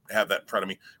don't have that in front of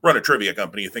me. Run a trivia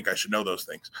company. You think I should know those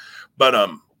things. But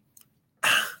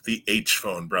the H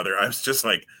phone, brother. I was just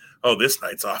like, oh, this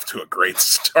night's off to a great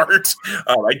start.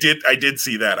 I did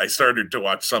see that. I started to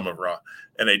watch some of Raw,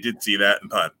 and I did see that and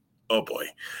thought, oh boy.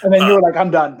 And then you were like,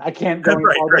 I'm done. I can't go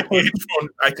anymore. Right. The H phone,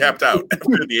 I tapped out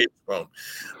after the H phone.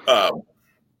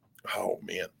 Oh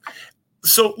man.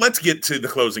 So let's get to the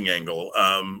closing angle.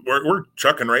 We're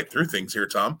chucking right through things here,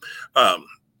 Tom.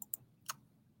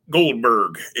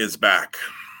 Goldberg is back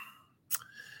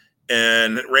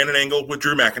and ran an angle with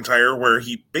Drew McIntyre where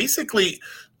he basically,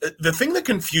 the thing that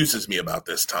confuses me about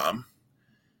this, Tom,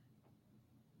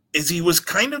 is he was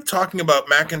kind of talking about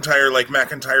McIntyre like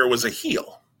McIntyre was a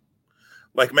heel.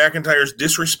 Like McIntyre's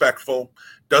disrespectful,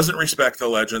 doesn't respect the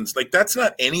legends. Like that's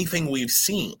not anything we've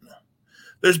seen.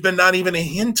 There's been not even a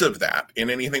hint of that in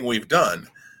anything we've done.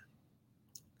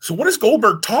 So what is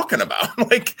Goldberg talking about?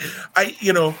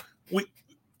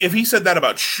 If he said that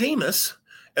about Sheamus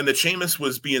and that Sheamus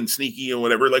was being sneaky and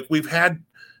whatever, like we've had,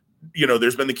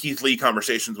 there's been the Keith Lee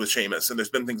conversations with Sheamus and there's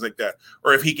been things like that.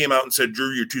 Or if he came out and said,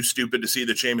 Drew, you're too stupid to see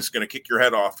that Sheamus is going to kick your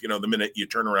head off, the minute you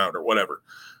turn around or whatever.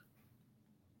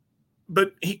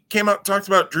 But he came out and talked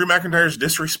about Drew McIntyre's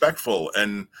disrespectful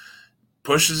and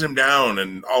pushes him down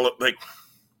and all it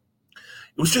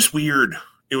was just weird.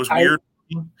 It was weird.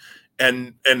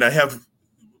 And I have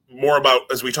more about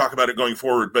as we talk about it going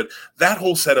forward, but that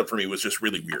whole setup for me was just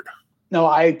really weird. No,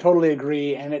 I totally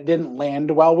agree. And it didn't land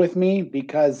well with me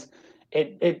because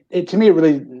it to me, it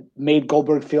really made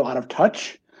Goldberg feel out of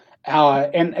touch.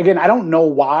 And again, I don't know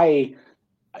why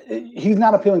he's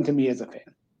not appealing to me as a fan.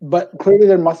 But clearly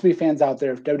there must be fans out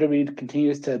there if WWE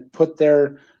continues to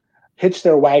hitch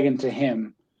their wagon to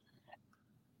him.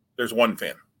 There's one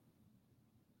fan.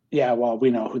 Yeah, well, we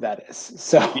know who that is.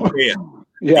 So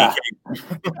yeah.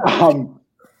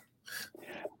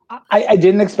 I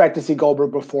didn't expect to see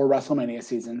Goldberg before WrestleMania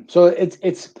season. So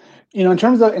it's in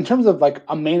terms of like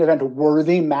a main event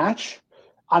worthy match,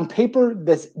 on paper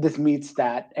this meets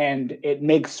that and it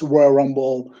makes Royal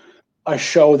Rumble a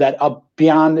show that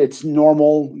beyond its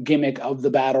normal gimmick of the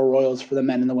battle royals for the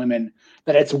men and the women,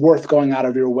 that it's worth going out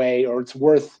of your way, or it's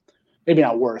worth, maybe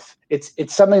not worth. It's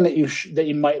something that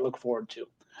you might look forward to.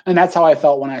 And that's how I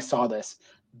felt when I saw this.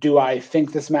 Do I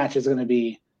think this match is going to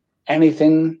be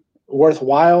anything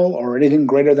worthwhile or anything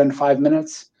greater than 5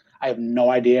 minutes? I have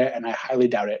no idea, and I highly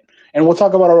doubt it. And we'll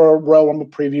talk about our Royal Rumble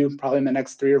preview probably in the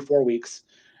next 3 or 4 weeks.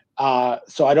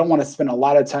 So I don't want to spend a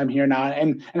lot of time here now.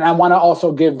 And I want to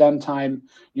also give them time,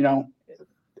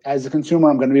 as a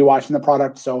consumer, I'm going to be watching the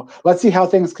product. So let's see how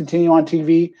things continue on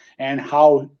TV and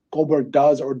how Goldberg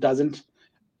does or doesn't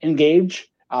engage.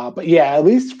 But yeah, at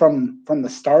least from the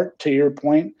start, to your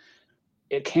point,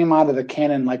 it came out of the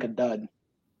cannon like a dud.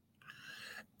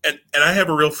 And I have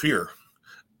a real fear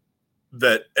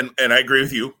that, and I agree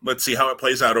with you. Let's see how it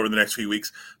plays out over the next few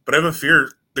weeks. But I have a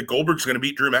fear that Goldberg's going to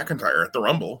beat Drew McIntyre at the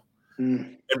Rumble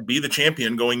and be the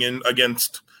champion going in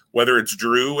against whether it's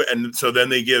Drew. And so then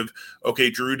they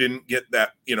Drew didn't get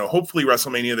that, hopefully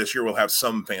WrestleMania this year will have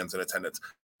some fans in attendance.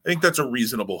 I think that's a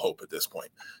reasonable hope at this point.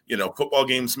 Football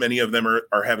games, many of them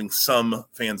are having some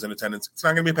fans in attendance. It's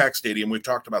not going to be a packed stadium. We've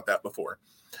talked about that before.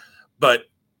 But,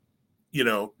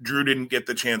 Drew didn't get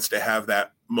the chance to have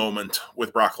that moment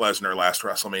with Brock Lesnar last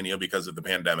WrestleMania because of the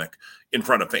pandemic in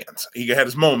front of fans. He had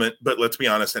his moment, but let's be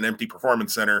honest, an empty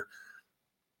Performance Center.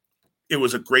 It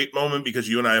was a great moment because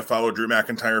you and I have followed Drew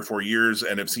McIntyre for years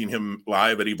and have seen him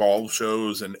live at Evolve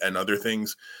shows and other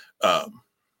things.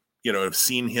 Have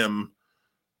seen him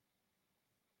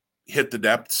hit the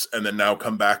depths and then now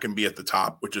come back and be at the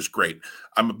top, which is great.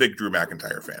 I'm a big Drew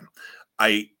McIntyre fan.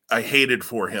 I hated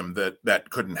for him that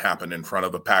couldn't happen in front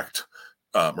of a packed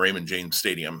Raymond James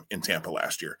Stadium in Tampa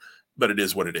last year, but it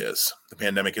is what it is. The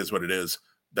pandemic is what it is.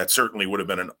 That certainly would have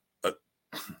been a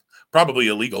probably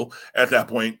illegal at that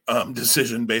point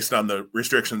decision based on the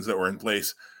restrictions that were in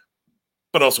place,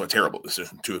 but also a terrible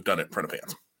decision to have done it in front of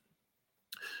fans.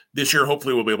 This year,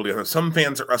 hopefully we'll be able to have some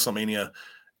fans at WrestleMania.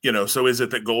 So is it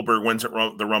that Goldberg wins at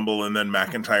the Rumble and then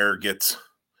McIntyre gets,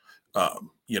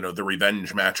 the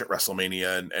revenge match at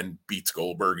WrestleMania and beats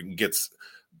Goldberg and gets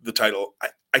the title?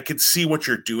 I could see what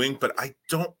you're doing, but I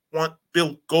don't want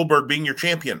Bill Goldberg being your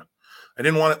champion. I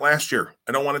didn't want it last year.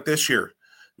 I don't want it this year. It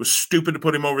was stupid to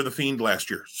put him over the Fiend last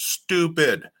year.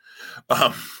 Stupid.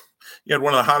 You had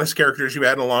one of the hottest characters you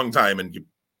had in a long time, and you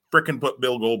frickin' put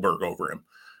Bill Goldberg over him.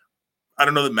 I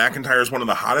don't know that McIntyre is one of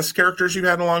the hottest characters you've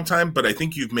had in a long time, but I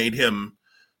think you've made him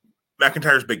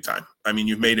McIntyre's big time. I mean,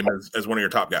 you've made him as one of your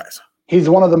top guys. He's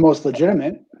one of the most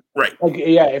legitimate, right?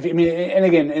 And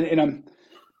again,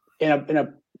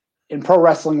 in pro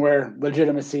wrestling where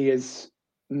legitimacy is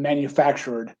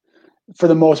manufactured for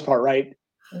the most part, right?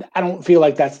 I don't feel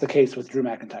like that's the case with Drew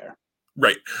McIntyre.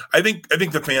 Right. I think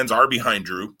the fans are behind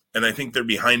Drew, and I think they're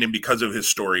behind him because of his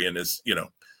story and his,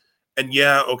 and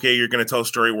yeah, okay, you're going to tell a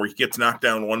story where he gets knocked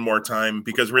down one more time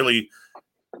because really,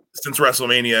 since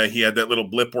WrestleMania, he had that little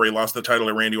blip where he lost the title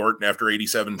to Randy Orton after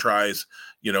 87 tries,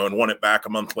 and won it back a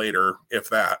month later, if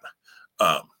that.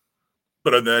 But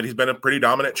other than that, he's been a pretty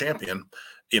dominant champion.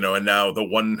 And now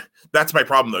that's my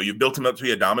problem though. You've built him up to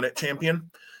be a dominant champion.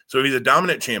 So if he's a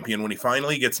dominant champion, when he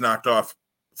finally gets knocked off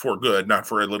for good, not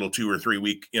for a little 2 or 3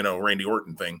 week, Randy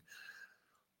Orton thing,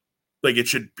 like it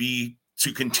should be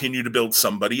to continue to build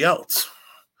somebody else.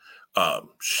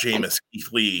 Sheamus,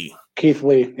 Keith Lee.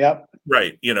 Yep.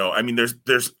 Right.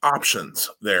 There's options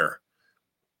there.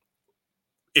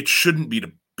 It shouldn't be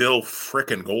to Bill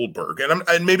frickin' Goldberg.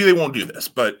 And maybe they won't do this,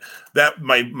 but that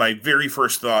my very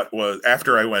first thought was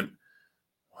after I went,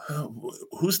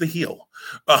 who's the heel?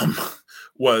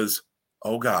 Was,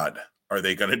 oh God, are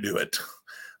they going to do it?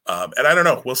 And I don't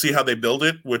know. We'll see how they build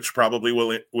it, which probably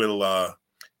will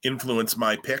influence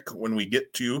my pick when we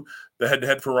get to the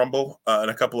head-to-head for Rumble in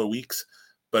a couple of weeks.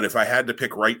 But if I had to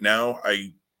pick right now,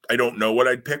 I don't know what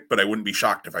I'd pick, but I wouldn't be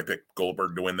shocked if I picked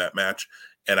Goldberg to win that match.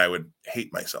 And I would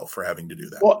hate myself for having to do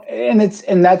that. Well, and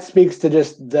that speaks to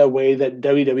just the way that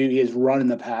WWE has run in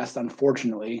the past,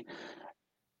 unfortunately.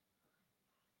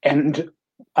 And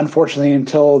unfortunately,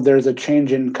 until there's a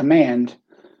change in command,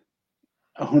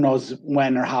 who knows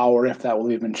when or how or if that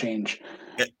will even change.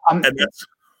 So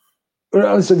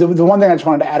the one thing I just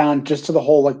wanted to add on, just to the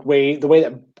whole the way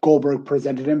that Goldberg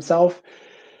presented himself,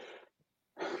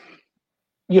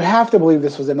 you have to believe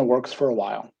this was in the works for a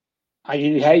while.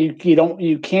 You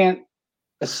can't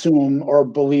assume or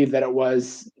believe that it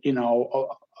was,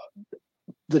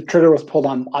 the trigger was pulled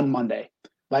on Monday.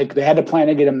 Like they had to plan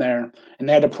to get him there, and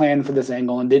they had to plan for this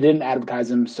angle, and they didn't advertise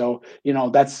him. So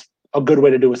that's a good way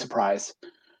to do a surprise.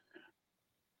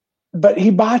 But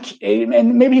he botched,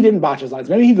 and maybe he didn't botch his lines.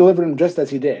 Maybe he delivered them just as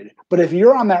he did. But if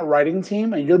you're on that writing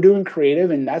team and you're doing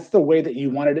creative, and that's the way that you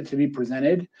wanted it to be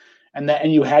presented,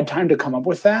 and you had time to come up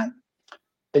with that,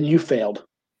 then you failed.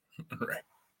 Right.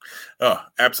 Oh,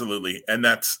 absolutely. And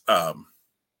that's,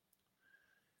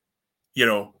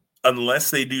 unless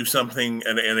they do something,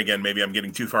 and again, maybe I'm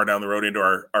getting too far down the road into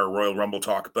our Royal Rumble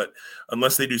talk, but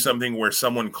unless they do something where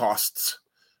someone costs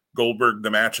Goldberg the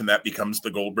match and that becomes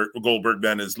the Goldberg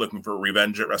then is looking for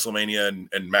revenge at WrestleMania, and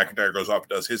McIntyre goes off and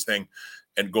does his thing,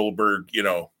 and Goldberg,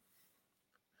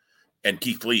 and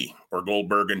Keith Lee or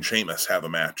Goldberg and Sheamus have a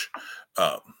match.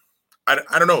 I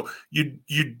don't know.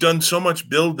 You'd done so much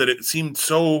build that it seemed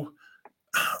so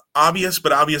obvious,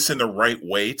 but obvious in the right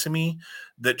way to me,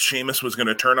 that Sheamus was going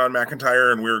to turn on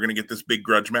McIntyre and we were going to get this big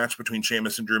grudge match between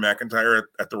Sheamus and Drew McIntyre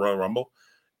at the Royal Rumble.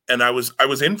 And I was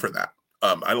in for that.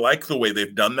 I like the way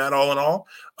they've done that all in all.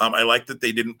 I like that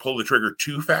they didn't pull the trigger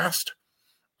too fast,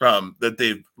 that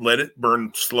they've let it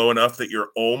burn slow enough that you're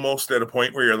almost at a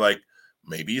point where you're like,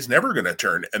 maybe he's never going to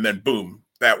turn. And then boom,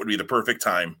 that would be the perfect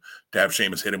time to have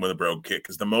Sheamus hit him with a brogue kick.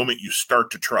 Because the moment you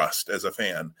start to trust as a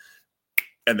fan,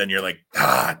 and then you're like,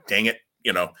 dang it,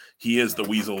 he is the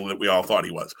weasel that we all thought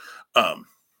he was. I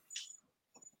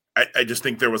just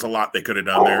think there was a lot they could have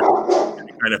done there.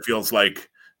 It kind of feels like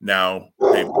now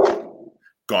they've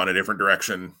gone a different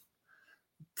direction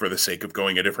for the sake of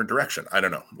going a different direction. I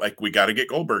don't know. Like, we got to get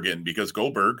Goldberg in because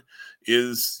Goldberg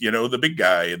is, the big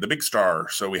guy, the big star.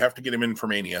 So we have to get him in for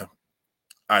Mania.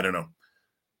 I don't know.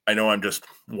 I know I'm just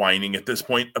whining at this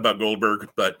point about Goldberg,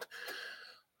 but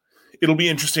it'll be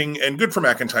interesting and good for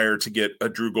McIntyre to get a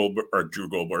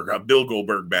Bill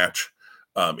Goldberg match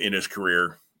in his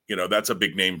career. That's a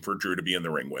big name for Drew to be in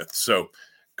the ring with. So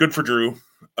good for Drew.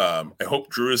 I hope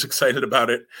Drew is excited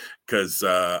about it because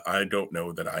I don't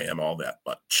know that I am all that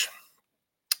much.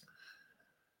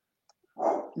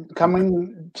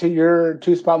 Coming to your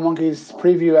Two Spot Monkeys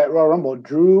preview at Royal Rumble,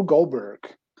 Drew Goldberg.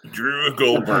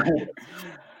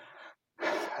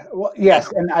 Well, yes,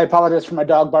 and I apologize for my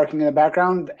dog barking in the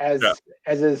background, as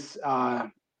is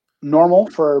normal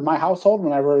for my household.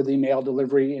 Whenever the mail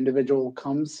delivery individual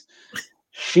comes,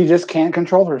 she just can't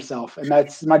control herself, and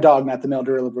that's my dog, not the mail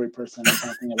delivery person I'm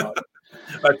talking about.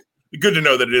 Good to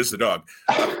know that it is the dog.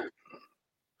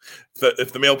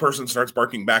 If the mail person starts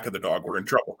barking back at the dog, we're in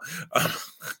trouble.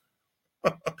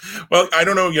 Well, I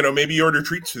don't know. Maybe you order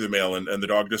treats through the mail, and the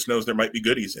dog just knows there might be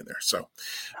goodies in there. So.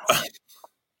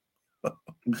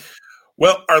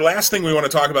 Well, our last thing we want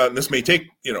to talk about, and this may take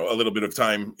a little bit of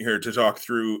time here to talk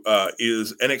through,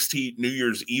 is NXT New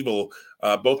Year's Evil.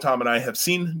 Both Tom and I have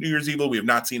seen New Year's Evil. We have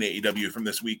not seen AEW from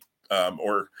this week,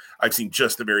 or I've seen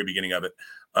just the very beginning of it.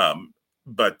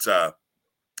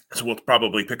 So we'll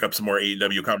probably pick up some more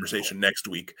AEW conversation next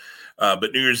week.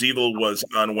 But New Year's Evil was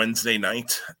on Wednesday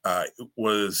night. It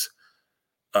was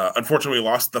unfortunately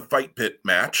lost the Fight Pit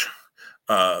match.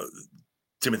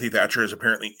 Timothy Thatcher is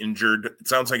apparently injured. It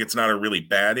sounds like it's not a really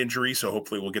bad injury, so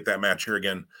hopefully we'll get that match here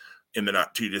again in the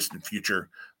not too distant future.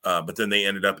 But then they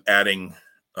ended up adding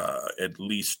at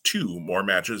least 2 more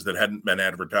matches that hadn't been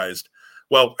advertised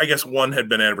well, I guess one had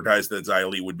been advertised that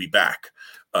Xia Li would be back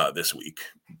this week,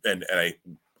 and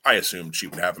I assumed she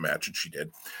would have a match, and she did.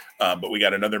 But we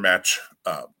got another match,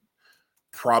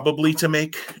 probably to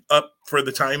make up for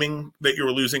the timing that you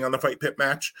were losing on the Fight Pit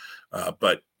match,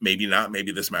 but maybe not.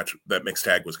 Maybe this match, that mixed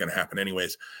tag, was going to happen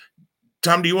anyways.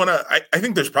 Tom, do you want to? I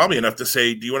think there's probably enough to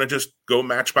say. Do you want to just go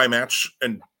match by match,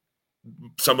 and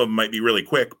some of them might be really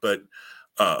quick, but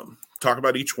talk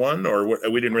about each one, or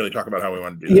we didn't really talk about how we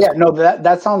want to do this. Yeah, no,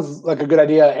 that sounds like a good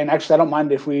idea. And actually, I don't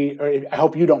mind if I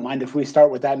hope you don't mind if we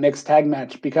start with that mixed tag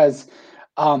match, because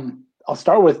I'll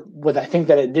start with I think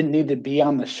that it didn't need to be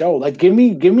on the show. Like, give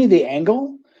me the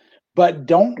angle, but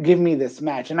don't give me this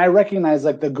match. And I recognize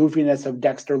like the goofiness of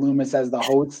Dexter Lumis as the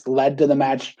host led to the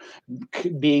match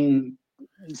being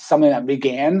something that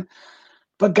began.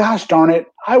 But gosh darn it,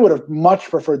 I would have much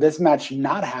preferred this match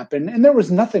not happen, and there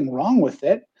was nothing wrong with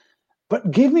it.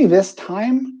 But give me this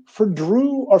time for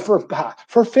Drew or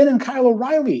for Finn and Kyle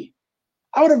O'Reilly.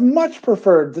 I would have much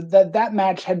preferred that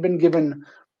match had been given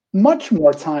much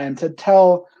more time to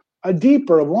tell a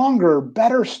deeper, longer,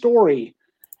 better story.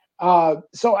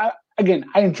 So I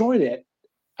enjoyed it.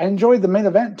 I enjoyed the main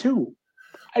event too.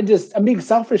 I'm being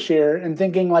selfish here and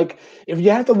thinking, like, if you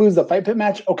have to lose the Fight Pit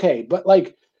match, okay, but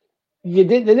like, it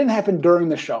didn't happen during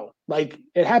the show. Like,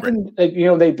 it happened,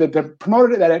 right. Like, they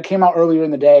promoted it that it came out earlier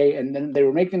in the day, and then they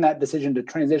were making that decision to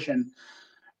transition.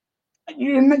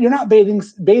 You're not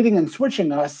baiting and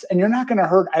switching us, and you're not going to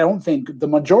hurt, I don't think, the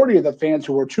majority of the fans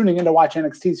who were tuning in to watch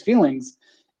NXT's feelings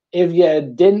if you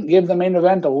didn't give the main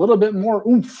event a little bit more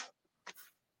oomph.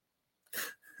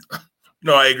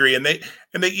 No, I agree. And they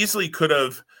easily could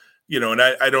have, and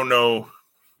I don't know,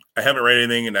 I haven't read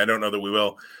anything, and I don't know that we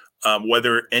will,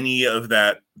 whether any of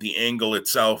that, the angle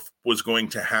itself, was going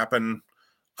to happen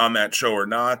on that show or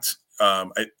not.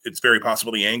 It's very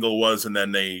possible the angle was, and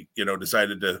then they,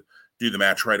 decided to do the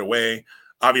match right away.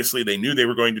 Obviously, they knew they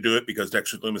were going to do it because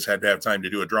Dexter Lumis had to have time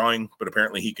to do a drawing, but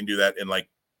apparently he can do that in like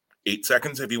 8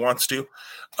 seconds if he wants to.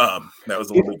 That was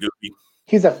a little goofy.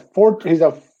 He's a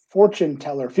fortune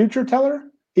teller, future teller.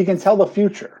 He can tell the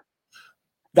future.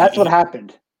 That's what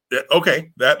happened.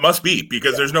 Okay, that must be,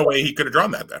 because there's no way he could have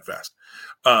drawn that fast.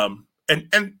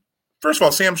 And first of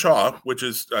all, Sam Shaw, which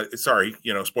is sorry,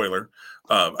 spoiler,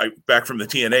 back from the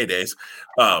TNA days.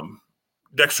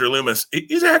 Dexter Lumis,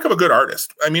 he's a heck of a good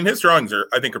artist. I mean, his drawings are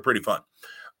pretty fun.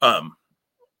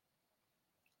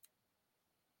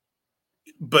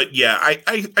 But yeah,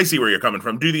 I see where you're coming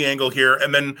from. Do the angle here,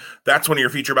 and then that's one of your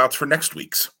feature bouts for next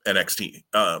week's NXT,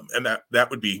 and that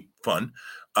would be fun.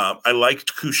 I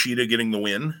liked Kushida getting the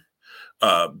win.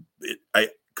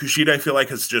 Kushida, I feel like,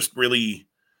 has just really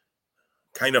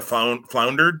kind of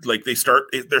floundered. Like, they're start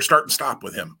and stop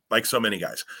with him, like so many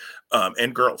guys,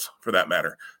 and girls for that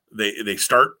matter. They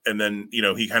start, and then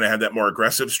he kind of had that more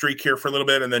aggressive streak here for a little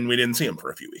bit, and then we didn't see him for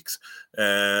a few weeks.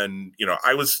 And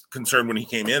I was concerned when he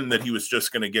came in that he was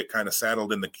just going to get kind of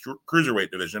saddled in the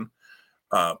cruiserweight division,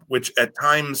 which at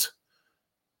times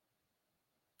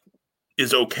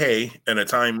is okay, and at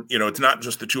time it's not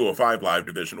just the 205 live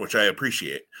division, which I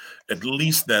appreciate. At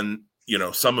least then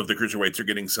some of the cruiserweights are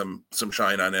getting some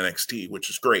shine on NXT, which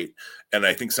is great. And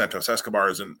I think Santos Escobar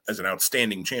is an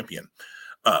outstanding champion.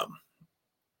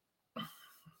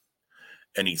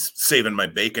 And he's saving my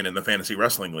bacon in the fantasy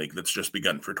wrestling league that's just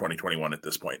begun for 2021 at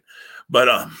this point. But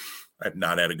I've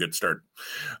not had a good start.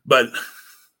 But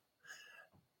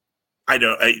I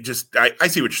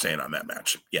see what you're saying on that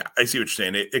match. Yeah, I see what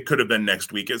you're saying. It could have been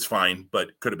next week. It's fine, but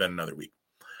it could have been another week.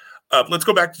 Let's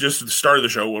go back to just the start of the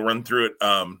show. We'll run through it.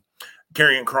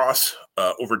 Karrion Kross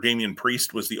over Damian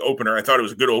Priest was the opener. I thought it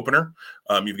was a good opener.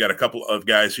 You've got a couple of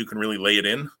guys who can really lay it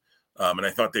in. And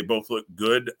I thought they both looked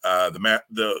good.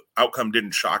 The outcome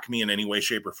didn't shock me in any way,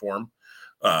 shape, or form.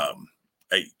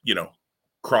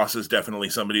 Kross is definitely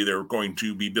somebody they're going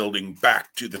to be building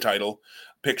back to the title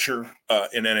picture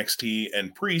in NXT.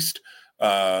 And Priest,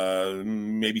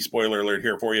 maybe spoiler alert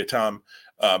here for you, Tom.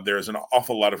 There's an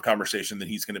awful lot of conversation that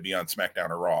he's going to be on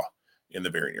SmackDown or Raw in the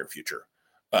very near future.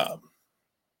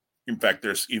 In fact,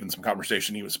 there's even some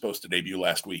conversation he was supposed to debut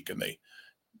last week, and they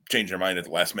changed their mind at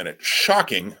the last minute.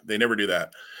 Shocking. They never do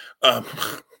that.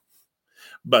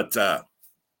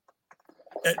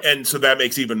 And so that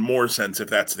makes even more sense if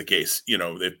that's the case,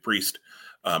 if Priest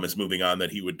is moving on,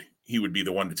 that he would be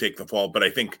the one to take the fall. But I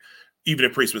think even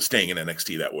if Priest was staying in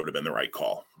NXT, that would have been the right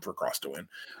call for Kross to win.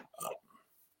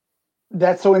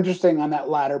 That's so interesting on that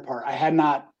latter part. I had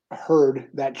not heard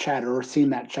that chatter or seen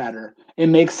that chatter. It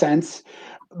makes sense,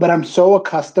 but I'm so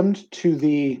accustomed to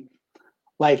the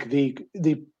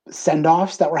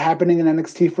send-offs that were happening in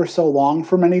NXT for so long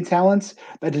for many talents,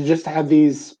 that to just have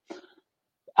these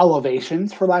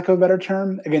elevations, for lack of a better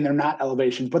term. Again, they're not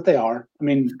elevations, but they are. I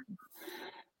mean,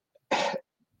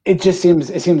 it seems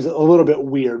a little bit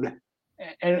weird,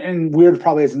 and weird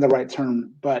probably isn't the right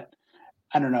term, but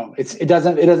I don't know. It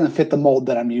doesn't fit the mold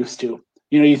that I'm used to.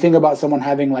 You think about someone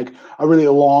having like a really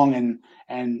long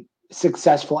and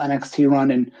successful NXT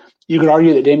run, and you could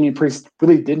argue that Damian Priest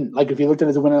really didn't. Like if you looked at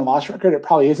his win and loss record, it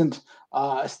probably isn't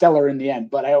stellar in the end.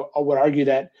 But I would argue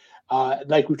that,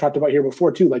 like we've talked about here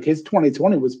before too, like his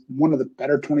 2020 was one of the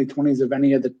better 2020s of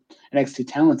any of the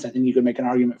NXT talents. I think you could make an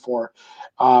argument for.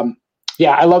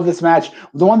 Yeah, I love this match.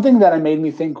 The one thing that it made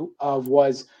me think of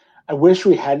was, I wish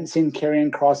we hadn't seen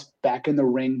Karrion Kross back in the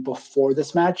ring before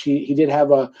this match. He did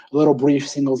have a little brief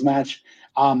singles match.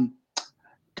 I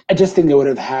just think it would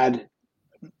have had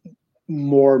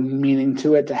more meaning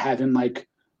to it to have him like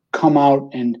come out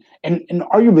and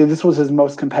arguably this was his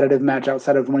most competitive match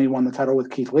outside of when he won the title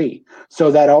with Keith Lee. So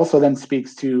that also then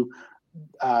speaks to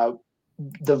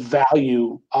the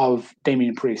value of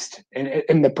Damian Priest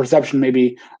and the perception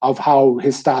maybe of how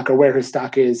his stock or where his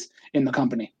stock is in the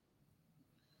company.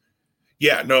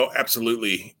 Yeah, no,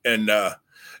 absolutely. And, I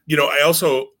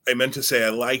meant to say I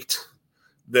liked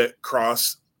that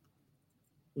Kross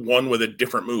won with a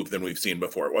different move than we've seen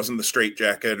before. It wasn't the straight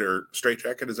jacket.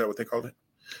 Is that what they called it?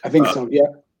 I think so. Yeah.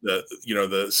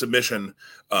 The submission,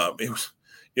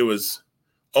 it was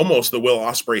almost the Will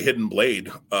Ospreay hidden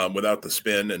blade without the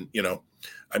spin. And,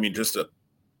 just a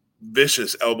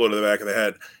vicious elbow to the back of the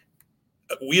head.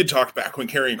 We had talked back when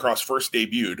Karrion Kross first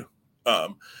debuted,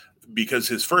 because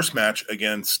his first match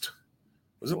against,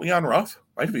 was it Leon Ruff?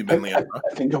 Might have been Leon Ruff.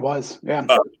 I think it was, yeah.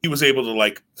 He was able to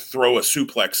like throw a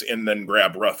suplex and then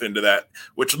grab Ruff into that,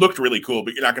 which looked really cool,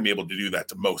 but you're not going to be able to do that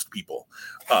to most people.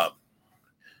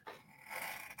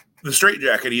 The straight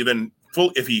jacket, even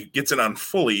full, if he gets it on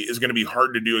fully, is going to be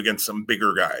hard to do against some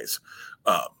bigger guys.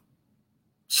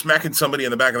 Smacking somebody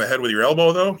in the back of the head with your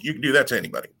elbow, though, you can do that to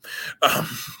anybody.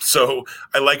 So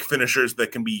I like finishers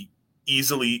that can be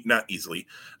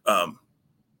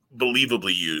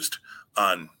believably used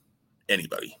on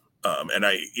anybody.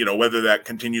 And whether that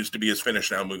continues to be his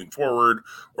finish now moving forward,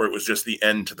 or it was just the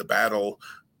end to the battle,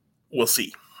 we'll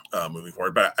see moving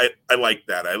forward. But I like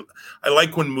that. I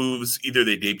like when moves, either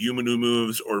they debut new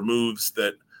moves or moves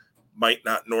that might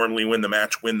not normally win the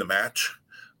match.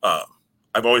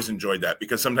 I've always enjoyed that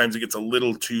because sometimes it gets a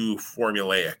little too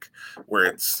formulaic where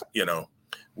it's,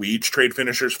 we each trade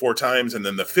finishers 4 times and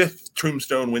then the 5th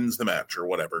tombstone wins the match or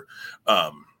whatever.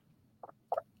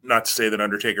 Not to say that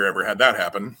Undertaker ever had that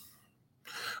happen.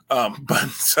 But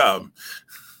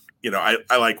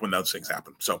I like when those things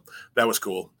happen. So that was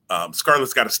cool.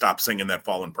 Scarlett's got to stop singing that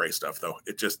Fall and Pray stuff though.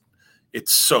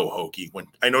 It's so hokey. When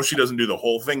I know she doesn't do the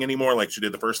whole thing anymore, like she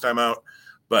did the first time out,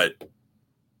 but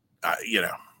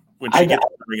when she gets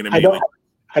ringing immediately.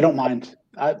 I don't mind.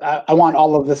 I want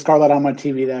all of the Scarlett on my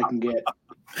TV that I can get.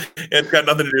 It's got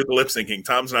nothing to do with the lip syncing.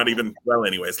 Tom's not even well.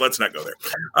 Anyways, let's not go there.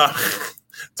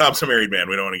 Tom's a married man.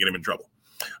 We don't want to get him in trouble.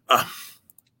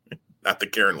 Not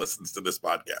that Karen listens to this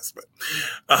podcast, but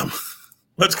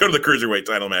let's go to the Cruiserweight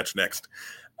title match next.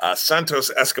 Santos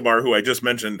Escobar, who I just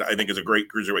mentioned, I think is a great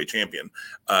Cruiserweight champion,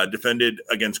 defended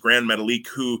against Gran Metalik,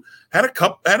 who had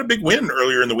a big win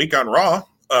earlier in the week on Raw.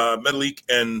 Metalik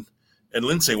and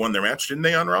Lindsay won their match, didn't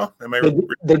they, on Raw? Am I right?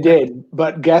 They did,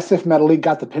 but guess if Metalik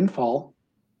got the pinfall?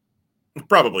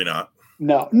 Probably not.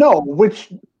 No,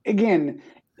 which, again,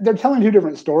 they're telling 2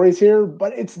 different stories here,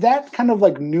 but it's that kind of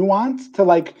like nuance to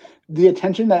like the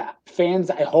attention that fans,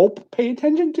 I hope, pay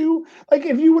attention to. Like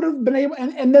if you would have been able,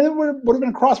 and then it would have been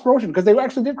a cross promotion because they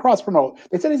actually did cross promote.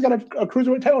 They said he's got a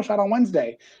Cruiserweight title shot on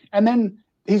Wednesday, and then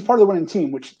he's part of the winning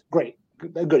team, which great.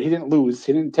 Good. He didn't lose.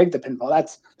 He didn't take the pinfall.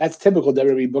 That's typical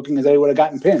WWE booking, is that he would have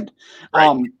gotten pinned.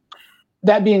 Right.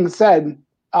 That being said,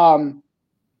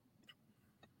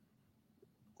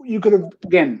 you could have,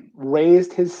 again,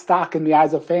 raised his stock in the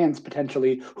eyes of fans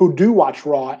potentially who do watch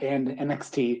Raw and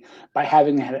NXT by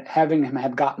having him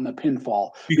have gotten the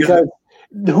pinfall. Because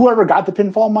whoever got the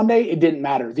pinfall Monday, it didn't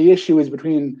matter. The issue is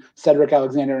between Cedric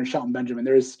Alexander and Shelton Benjamin.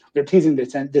 They're teasing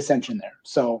dissension there.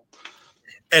 So,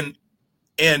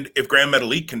 and if Gran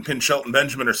Metalik can pin Shelton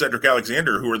Benjamin or Cedric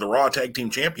Alexander, who are the Raw Tag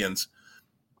Team Champions,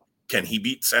 can he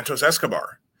beat Santos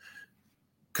Escobar?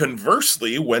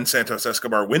 Conversely, when Santos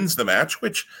Escobar wins the match,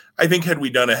 which I think had we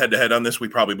done a head-to-head on this, we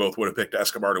probably both would have picked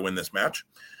Escobar to win this match.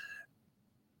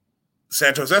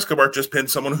 Santos Escobar just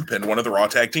pinned someone who pinned one of the Raw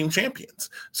Tag Team Champions.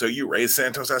 So you raise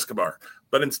Santos Escobar.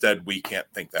 But instead, we can't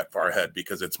think that far ahead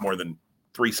because it's more than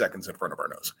 3 seconds in front of our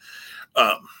nose.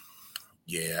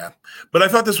 Yeah. But I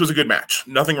thought this was a good match.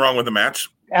 Nothing wrong with the match.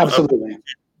 Absolutely.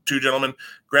 two gentlemen.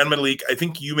 Grand Metalik, I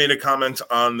think you made a comment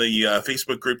on the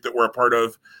Facebook group that we're a part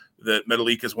of that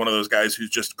Metalik is one of those guys who's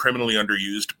just criminally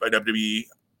underused by WWE.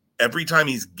 Every time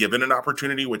he's given an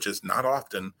opportunity, which is not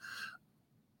often,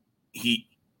 he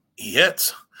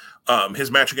hits.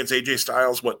 His match against AJ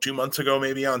Styles, 2 months ago,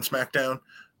 maybe on SmackDown,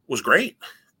 was great.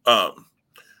 I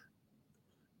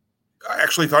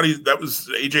actually thought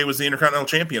AJ was the Intercontinental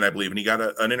Champion, I believe, and he got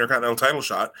an Intercontinental title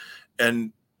shot.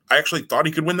 And I actually thought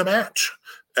he could win the match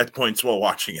at points while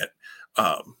watching it.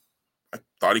 I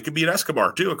thought he could beat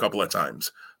Escobar too a couple of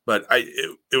times, but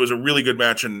it was a really good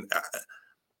match, and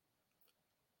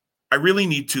I really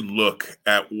need to look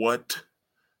at what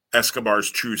Escobar's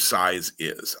true size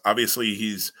is. Obviously,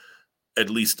 he's at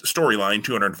least storyline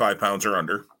 205 pounds or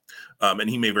under, and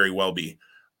he may very well be.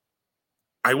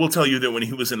 I will tell you that when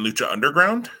he was in Lucha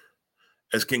Underground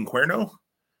as King Cuerno,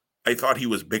 I thought he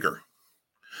was bigger.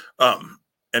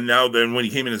 And now then when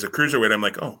he came in as a cruiserweight, I'm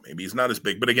like, oh, maybe he's not as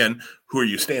big. But again, who are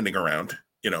you standing around?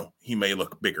 He may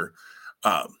look bigger.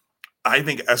 I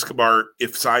think Escobar,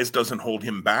 if size doesn't hold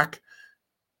him back,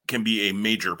 can be a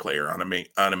major player on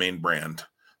a main brand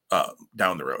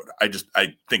down the road.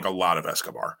 I think a lot of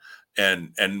Escobar,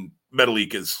 and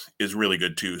Metalik is really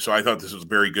good too. So I thought this was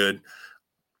very good.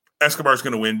 Escobar's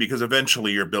going to win because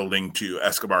eventually you're building to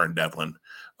Escobar and Devlin.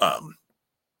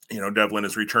 Devlin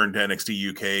has returned to NXT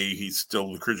UK. He's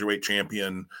still the Cruiserweight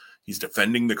champion. He's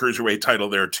defending the Cruiserweight title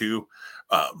there too.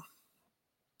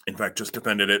 In fact, just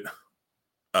defended it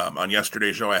on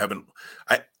yesterday's show.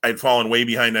 I'd fallen way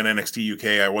behind on NXT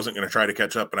UK. I wasn't going to try to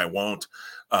catch up, and I won't.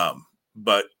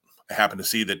 But I happened to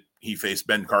see that he faced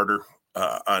Ben Carter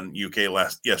on UK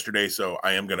yesterday, so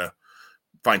I am going to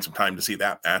find some time to see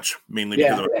that match, mainly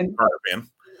because I'm a Carter fan.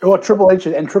 Well, Triple H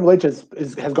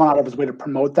has gone out of his way to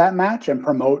promote that match and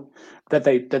promote that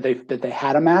they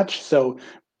had a match. So,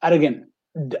 and again,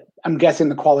 I'm guessing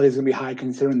the quality is going to be high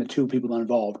considering the two people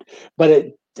involved.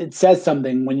 But it says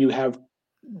something when you have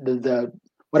the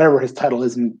whatever his title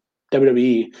is in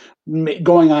WWE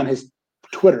going on his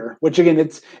Twitter, which again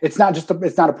it's not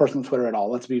a personal Twitter at all.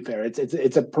 Let's be fair.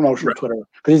 It's a promotional Twitter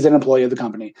because he's an employee of the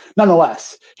company.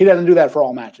 Nonetheless, he doesn't do that for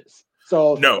all matches.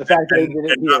 So no, the fact and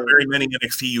not very many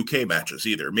NXT UK matches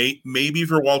either. Maybe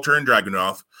for Walter and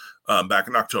Dragunov back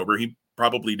in October, he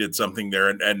probably did something there,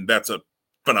 and that's a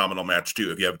phenomenal match too.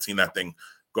 If you haven't seen that thing,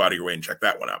 go out of your way and check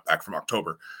that one out back from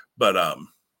October. But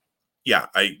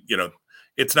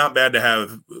it's not bad to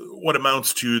have what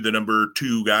amounts to the number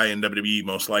 2 guy in WWE,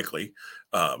 most likely.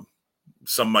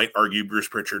 Some might argue Bruce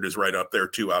Pritchard is right up there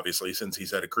too, obviously, since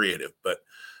he's had a creative, but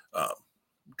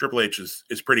Triple H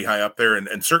is pretty high up there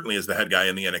and certainly is the head guy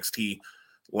in the NXT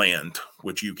land,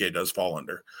 which UK does fall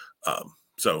under.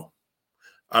 So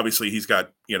obviously he's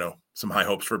got, some high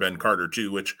hopes for Ben Carter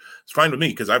too, which is fine with me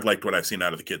because I've liked what I've seen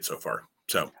out of the kid so far.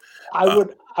 So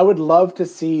I would love to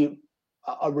see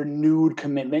a renewed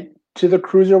commitment to the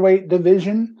cruiserweight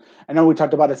division. I know we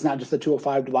talked about it's not just the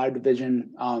 205 Live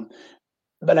division,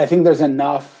 but I think there's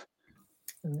enough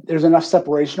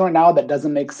separation right now that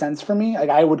doesn't make sense for me. Like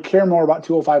I would care more about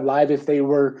 205 Live if they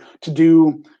were to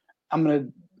do,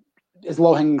 it's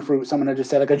low hanging fruit. So I'm going to just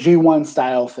say like a G1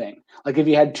 style thing. Like if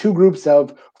you had 2 groups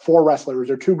of 4 wrestlers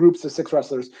or 2 groups of 6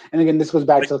 wrestlers. And again, this goes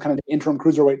back to kind of the interim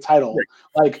cruiserweight title. Right.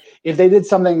 Like if they did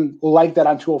something like that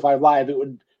on 205 Live, it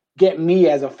would get me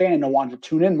as a fan to want to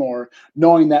tune in more,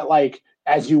 knowing that like,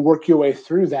 as you work your way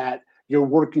through that, you're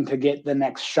working to get the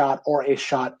next shot or a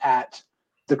shot at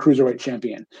the cruiserweight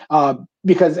champion.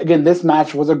 Because again, this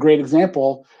match was a great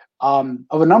example of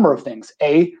a number of things.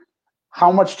 How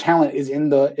much talent is in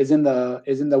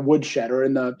the woodshed or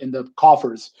in the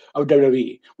coffers of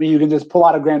WWE. When you can just pull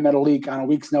out a Grand Metalik on a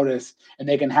week's notice and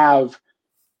they can have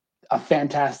a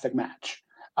fantastic match.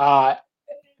 But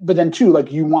then too, like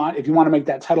if you want to make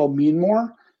that title mean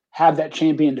more, have that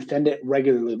champion defend it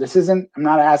regularly. I'm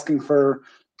not asking for,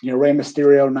 Rey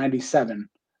Mysterio 97,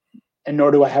 and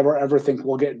nor do I ever think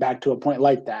we'll get back to a point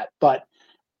like that. But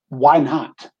why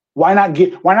not? Why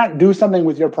not do something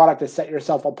with your product to set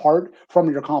yourself apart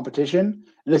from your competition?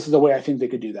 And this is the way I think they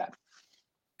could do that.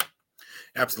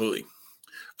 Absolutely.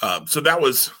 So that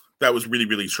was really,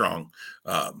 really strong.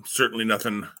 Certainly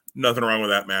nothing wrong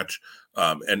with that match.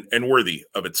 And worthy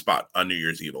of its spot on New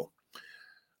Year's Evil.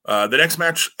 The next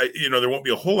match, there won't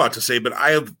be a whole lot to say, but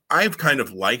I've kind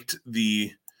of liked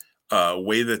the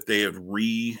way that they have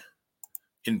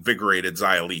reinvigorated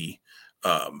Xia Li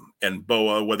and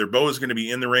Boa, whether Boa is going to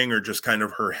be in the ring or just kind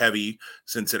of her heavy,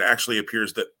 since it actually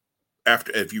appears that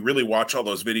if you really watch all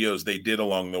those videos they did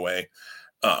along the way,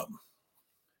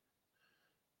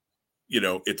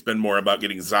 it's been more about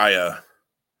getting Xia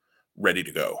ready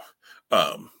to go.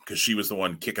 because she was the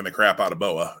one kicking the crap out of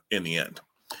Boa in the end.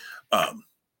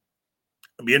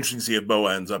 It'll be interesting to see if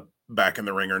Boa ends up back in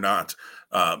the ring or not.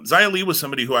 Xia Li was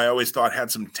somebody who I always thought had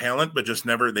some talent, but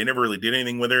they never really did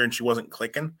anything with her, and she wasn't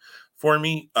clicking for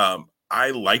me.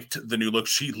 I liked the new look.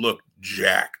 She looked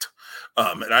jacked.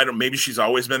 And maybe she's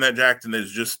always been that jacked, and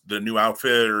there's just the new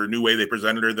outfit or new way they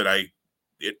presented her that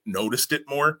noticed it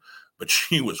more, but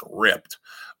she was ripped.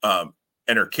 And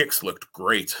her kicks looked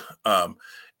great. And,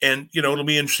 it'll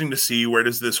be interesting to see where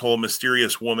does this whole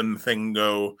mysterious woman thing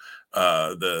go.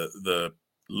 The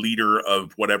leader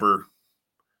of whatever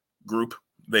group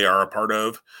they are a part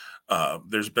of.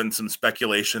 There's been some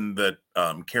speculation that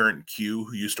Karen Q,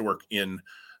 who used to work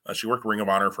she worked Ring of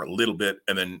Honor for a little bit,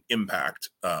 and then Impact,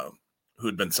 who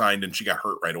had been signed, and she got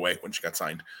hurt right away when she got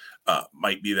signed,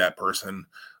 might be that person.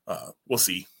 We'll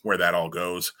see where that all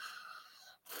goes.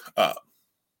 I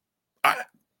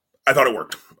thought it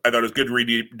worked. I thought it was a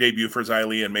good debut for Xia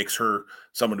Li and makes her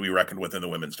someone to be reckoned with in the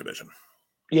women's division.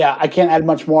 Yeah, I can't add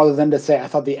much more other than to say I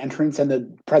thought the entrance and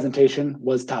the presentation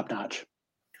was top-notch.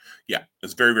 Yeah,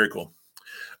 it's very, very cool.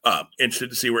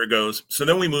 Interested to see where it goes. So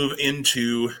then we move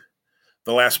into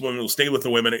the last woman. We'll stay with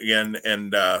the women again.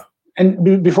 And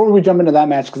before we jump into that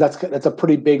match, because that's a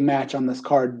pretty big match on this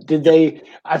card, did they?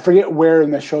 I forget where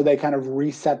in the show they kind of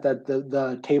reset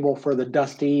the table for the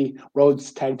Dusty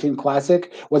Rhodes Tag Team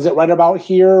Classic. Was it right about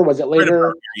here? Was it later?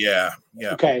 Right here,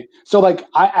 yeah. Okay, so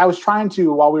I was trying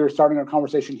to, while we were starting our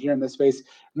conversation here in this space,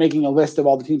 making a list of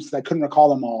all the teams because I couldn't recall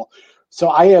them all. So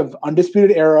I have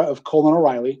Undisputed Era of Cole and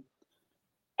O'Reilly,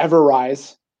 Ever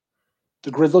Rise,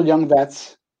 the Grizzled Young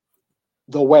Vets,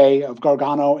 The Way of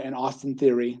Gargano and Austin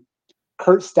Theory,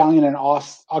 Kurt Stallion and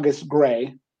August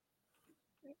Gray,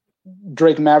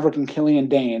 Drake Maverick and Killian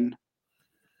Dane.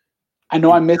 I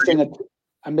know I'm missing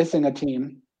a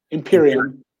team.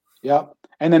 Imperium. Yep.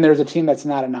 And then there's a team that's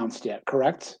not announced yet,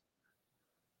 correct?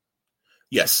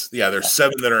 Yes. Yeah, there's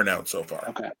 7 that are announced so far.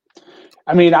 Okay.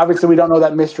 I mean, obviously we don't know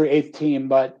that mystery 8th team,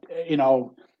 but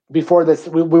before this,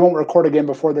 we won't record again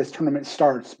before this tournament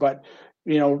starts. But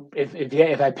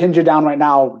if I pinned you down right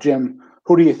now, Jim,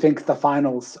 who do you think the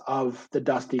finals of the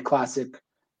Dusty Classic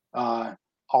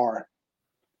are?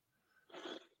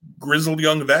 Grizzled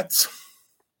Young Vets.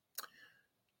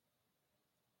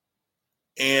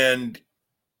 And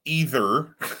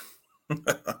either,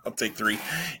 I'll take 3,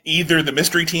 either the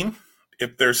mystery team,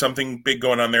 if there's something big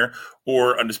going on there,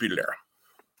 or Undisputed Era.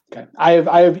 Okay.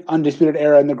 I have Undisputed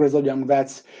Era and the Grizzled Young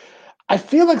Vets. I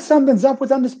feel like something's up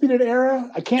with Undisputed Era.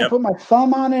 I can't put my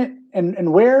thumb on it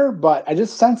and where, but I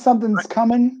just sense something's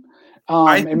coming.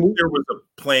 I think there was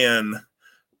a plan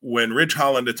when Ridge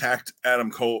Holland attacked Adam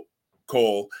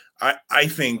Cole. I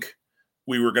think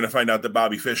we were going to find out that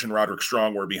Bobby Fish and Roderick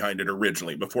Strong were behind it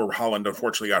originally. Before Holland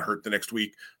unfortunately got hurt the next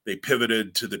week, they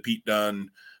pivoted to the Pete Dunne,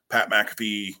 Pat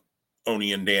McAfee,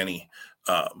 Oni and Danny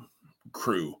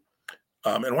crew.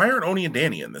 And why aren't Oni and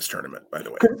Danny in this tournament, by the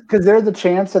way? Because they're the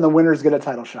champs and the winners get a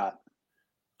title shot.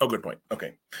 Oh, good point.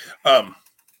 Okay.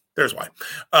 There's why.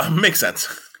 Makes sense.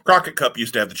 Crockett Cup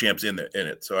used to have the champs in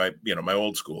it. So my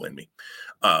old school in me.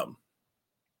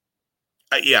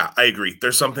 Yeah, I agree.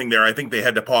 There's something there. I think they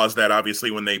had to pause that obviously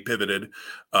when they pivoted.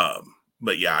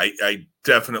 But yeah, I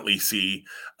definitely see.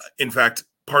 In fact,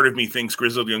 part of me thinks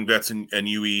Grizzled Young Vets and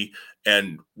UE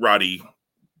and Roddy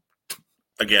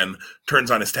again turns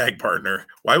on his tag partner.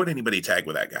 Why would anybody tag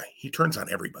with that guy? He turns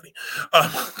on everybody.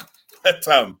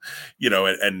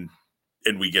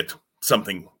 And we get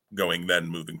something going then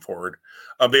moving forward.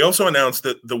 They also announced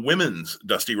that the women's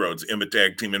Dusty Rhodes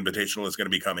Tag Team Invitational is going to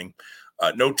be coming.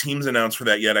 No teams announced for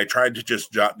that yet. I tried to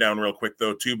just jot down real quick,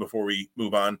 though, too, before we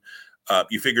move on.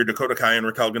 You figure Dakota Kai and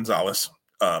Raquel Gonzalez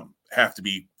have to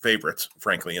be favorites,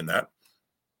 frankly, in that.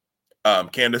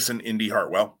 Candice and Indy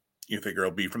Hartwell, you figure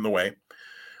will be from the way.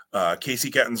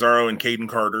 Casey Catanzaro and Caden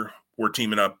Carter were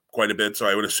teaming up quite a bit, so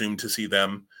I would assume to see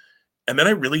them. And then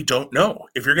I really don't know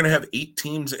if you're going to have 8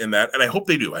 teams in that, and I hope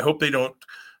they do. I hope they don't,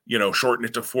 shorten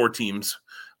it to 4 teams.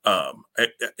 And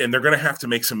they're going to have to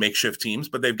make some makeshift teams,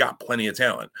 but they've got plenty of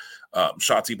talent.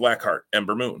 Shotzi Blackheart,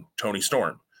 Ember Moon, Toni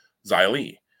Storm, Xia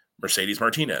Li, Mercedes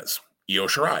Martinez, Io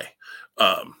Shirai.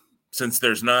 Since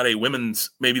there's not a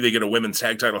women's, maybe they get a women's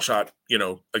tag title shot,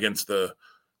 against the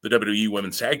WWE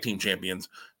Women's Tag Team Champions.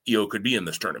 Io could be in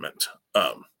this tournament.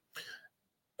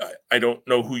 I don't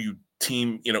know who you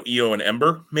team, Io and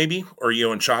Ember, maybe, or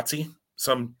Io and Shotzi,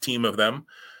 some team of them.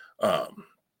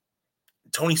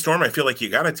 Toni Storm, I feel like you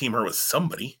got to team her with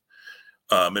somebody.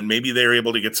 And maybe they're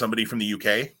able to get somebody from the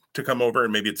UK to come over,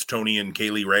 and maybe it's Tony and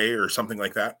Kaylee Ray or something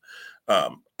like that.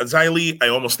 Xia Li, I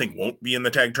almost think won't be in the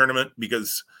tag tournament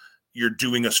because you're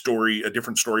doing a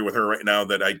different story with her right now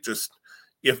that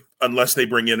unless they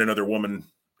bring in another woman,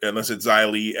 unless it's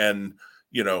Xia Li and,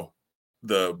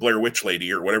 the Blair Witch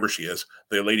lady or whatever she is,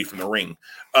 the lady from the ring,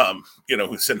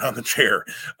 who's sitting on the chair.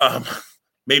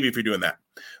 Maybe if you're doing that.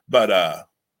 But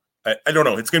I don't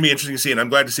know. It's going to be interesting to see, and I'm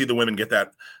glad to see the women get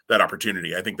that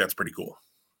opportunity. I think that's pretty cool.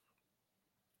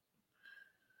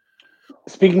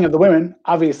 Speaking of the women,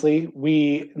 obviously,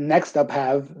 we next up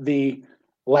have the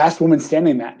last woman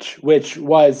standing match, which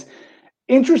was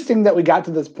interesting that we got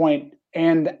to this point.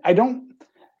 And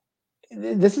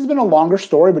this has been a longer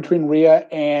story between Rhea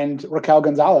and Raquel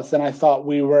Gonzalez than I thought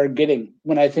we were getting.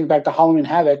 When I think back to Halloween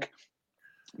Havoc,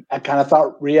 I kind of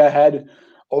thought Rhea had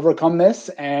overcome this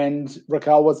and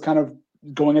Raquel was kind of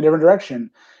going a different direction.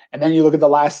 And then you look at the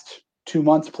last 2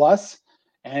 months plus,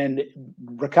 and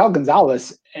Raquel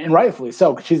Gonzalez, and rightfully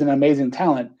so, because she's an amazing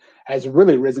talent, has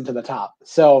really risen to the top.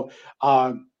 So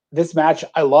this match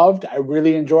I loved. I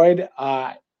really enjoyed.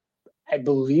 I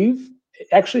believe,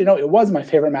 actually, no, it was my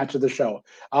favorite match of the show.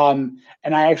 And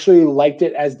I actually liked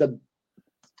it as to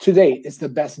date, it's the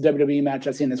best WWE match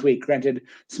I've seen this week. Granted,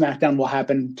 SmackDown will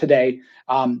happen today.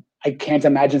 I can't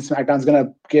imagine SmackDown's going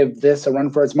to give this a run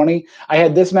for its money. I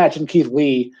had this match in Keith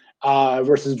Lee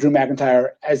versus Drew McIntyre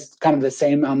as kind of the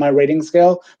same on my rating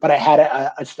scale, but I had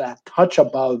it just a touch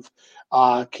above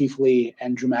Keith Lee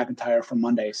and Drew McIntyre from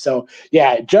Monday. So,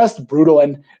 yeah, just brutal.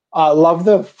 And love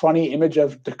the funny image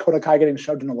of Dakota Kai getting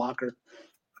shoved in a locker.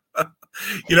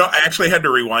 I actually had to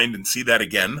rewind and see that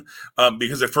again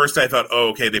because at first I thought,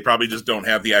 okay, they probably just don't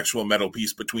have the actual metal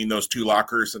piece between those two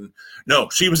lockers. And no,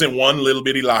 she was in one little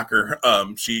bitty locker.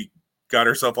 She got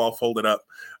herself all folded up.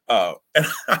 And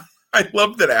I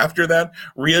love that after that,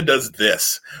 Rhea does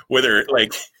this with her,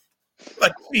 like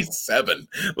she's 7.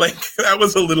 Like, that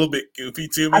was a little bit goofy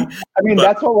to me.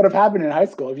 That's what would have happened in high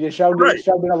school. If you shoved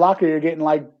in a locker, you're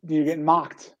getting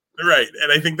mocked. Right.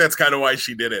 And I think that's kind of why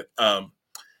she did it.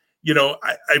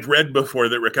 I've read before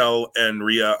that Raquel and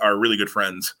Rhea are really good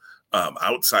friends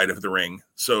outside of the ring.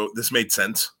 So this made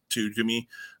sense to me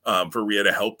for Rhea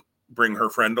to help bring her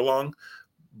friend along.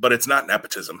 But it's not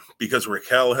nepotism, because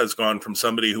Raquel has gone from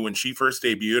somebody who, when she first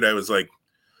debuted, I was like,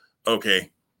 okay,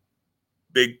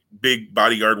 big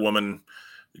bodyguard woman,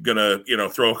 gonna,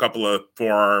 throw a couple of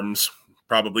forearms,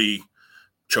 probably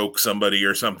choke somebody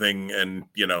or something. And,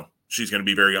 she's going to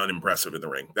be very unimpressive in the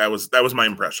ring. That was my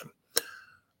impression.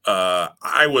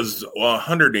 I was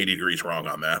 180 degrees wrong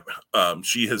on that.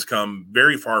 She has come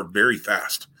very far, very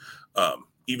fast.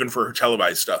 Even for her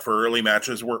televised stuff, her early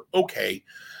matches were okay.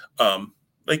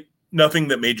 Like, nothing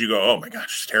that made you go, oh my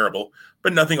gosh, she's terrible,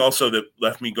 but nothing also that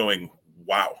left me going,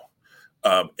 wow.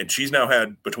 And she's now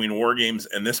had, between War Games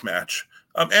and this match,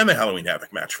 and the Halloween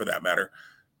Havoc match for that matter,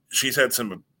 she's had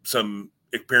some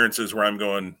appearances where I'm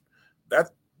going, that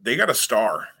they got a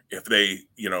star if they,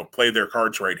 play their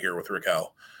cards right here with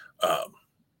Raquel.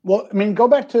 Well, go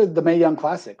back to the Mae Young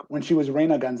Classic when she was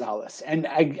Reina Gonzalez, and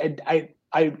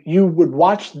you would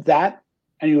watch that,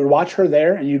 and you would watch her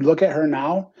there, and you'd look at her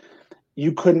now,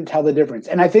 you couldn't tell the difference.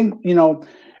 And I think,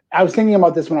 I was thinking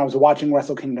about this when I was watching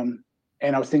Wrestle Kingdom,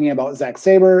 and I was thinking about Zack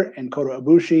Sabre and Kota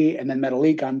Ibushi, and then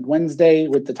Metalik on Wednesday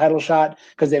with the title shot,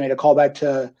 because they made a callback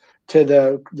to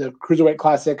the Cruiserweight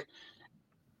Classic.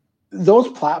 Those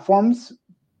platforms,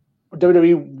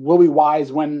 WWE will be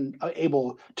wise when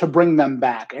able to bring them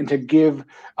back and to give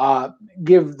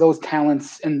those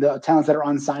talents and the talents that are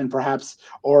unsigned perhaps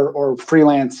or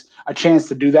freelance a chance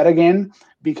to do that again,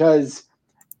 because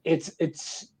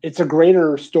it's a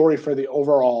greater story for the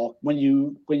overall when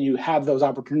you have those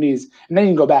opportunities, and then you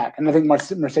can go back. And I think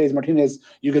Mercedes Martinez,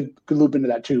 you could loop into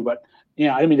that too. But I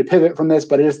didn't mean to pivot from this,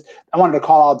 but I wanted to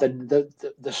call out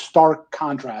the stark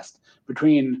contrast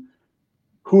between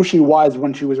who she was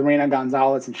when she was Reina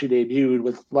Gonzalez and she debuted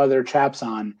with leather chaps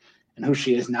on, and who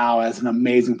she is now as an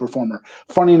amazing performer.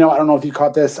 Funny note, I don't know if you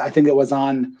caught this. I think it was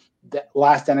on the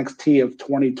last NXT of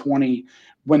 2020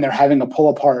 when they're having a pull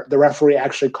apart. The referee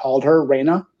actually called her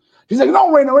Reina. He's like,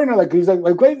 no, Reina. Like, he's like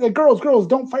girls,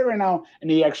 don't fight right now. And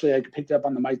he actually picked up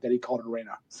on the mic that he called her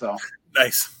Reina. So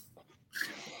nice.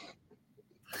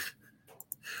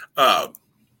 No,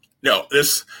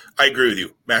 I agree with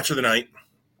you. Match of the night.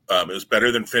 It was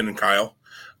better than Finn and Kyle.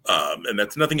 And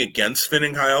that's nothing against Finn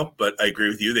and Kyle, but I agree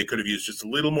with you. They could have used just a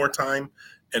little more time,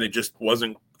 and it just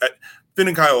wasn't. Finn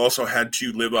and Kyle also had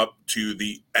to live up to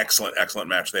the excellent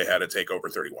match they had at TakeOver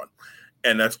 31.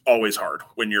 And that's always hard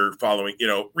when you're following,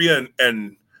 Rhea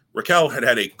and Raquel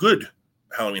had a good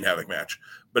Halloween Havoc match,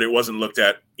 but it wasn't looked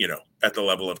at, at the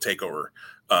level of TakeOver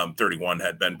 31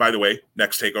 had been. By the way,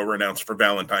 next TakeOver announced for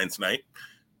Valentine's night.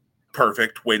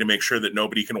 Perfect way to make sure that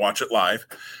nobody can watch it live.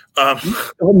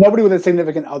 Nobody with a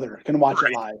significant other can watch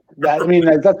it live.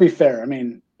 Let's be fair. I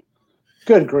mean,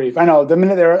 good grief. I know the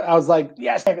minute there, I was like,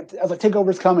 yes, I was like,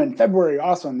 TakeOver's coming February.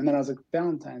 Awesome. And then I was like,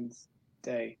 Valentine's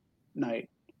Day night.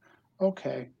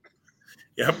 Okay.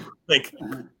 Yep.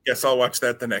 Guess I'll watch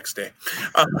that the next day.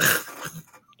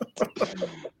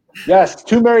 Yes,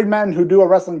 two married men who do a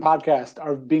wrestling podcast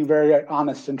are being very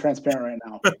honest and transparent right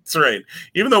now. That's right.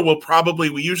 Even though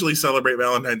we usually celebrate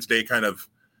Valentine's Day kind of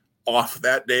off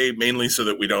that day, mainly so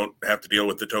that we don't have to deal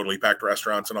with the totally packed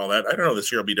restaurants and all that. I don't know.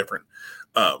 This year will be different.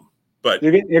 But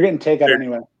you're getting takeout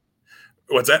anyway.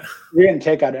 What's that? You're getting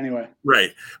takeout anyway.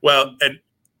 Right. Well,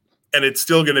 and it's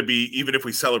still going to be, even if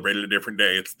we celebrated a different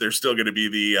day, there's still going to be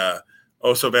the,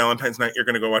 so Valentine's night, you're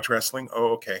going to go watch wrestling?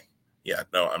 Oh, okay. Yeah,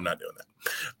 no, I'm not doing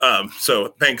that.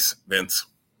 So thanks, Vince.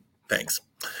 Thanks.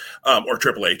 Or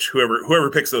Triple H, whoever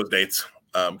picks those dates.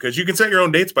 Because you can set your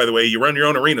own dates, by the way. You run your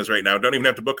own arenas right now. Don't even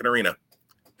have to book an arena.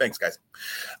 Thanks, guys.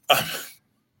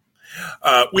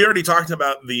 We already talked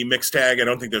about the mixed tag. I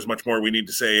don't think there's much more we need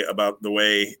to say about the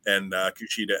way and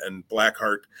Kushida and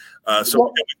Blackheart. I do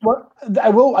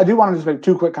want to just make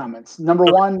two quick comments. Number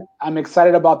one, I'm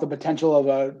excited about the potential of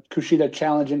a Kushida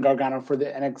challenging Gargano for the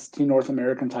NXT North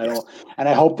American title, and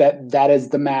I hope that is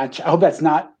the match. I hope that's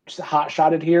not just hot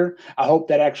shotted here. I hope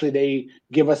that actually they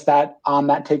give us that on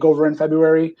that takeover in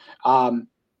February.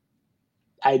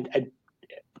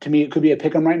 To me, it could be a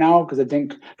pick 'em right now because I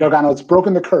think Gargano's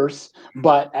broken the curse,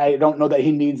 but I don't know that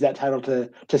he needs that title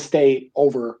to stay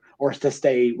over or to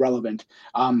stay relevant.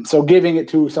 So giving it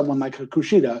to someone like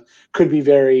Kushida could be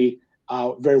very,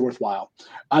 very worthwhile.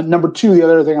 Number two, the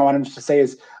other thing I wanted to say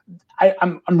is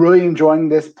I'm really enjoying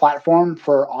this platform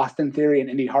for Austin Theory and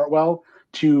Indy Hartwell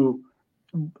to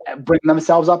bring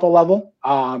themselves up a level.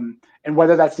 And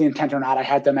whether that's the intent or not, I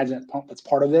had to imagine that's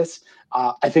part of this.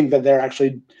 I think that they're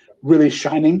actually really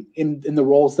shining in the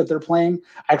roles that they're playing.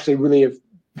 I actually really have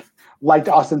liked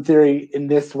Austin Theory in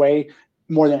this way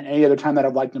more than any other time that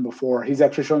I've liked him before. He's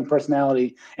actually showing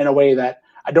personality in a way that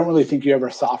I don't really think you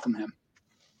ever saw from him.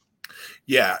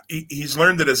 Yeah, he's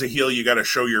learned that as a heel, you got to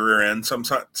show your rear end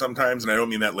sometimes, and I don't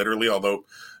mean that literally, although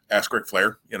ask Ric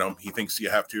Flair, he thinks you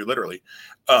have to literally.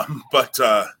 But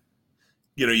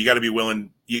you got to be willing.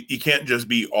 You can't just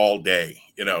be all day,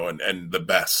 and the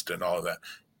best and all of that.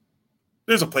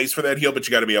 There's a place for that heel, but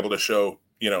you got to be able to show,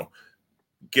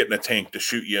 getting a tank to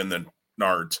shoot you in the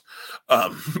nards,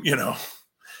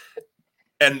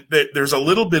 and there's a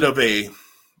little bit of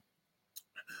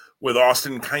with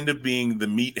Austin kind of being the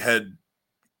meathead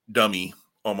dummy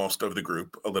almost of the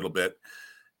group a little bit,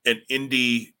 and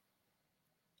Indy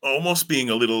almost being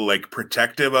a little like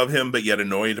protective of him, but yet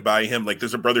annoyed by him. Like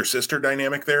there's a brother-sister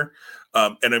dynamic there.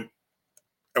 And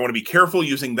I want to be careful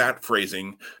using that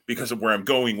phrasing because of where I'm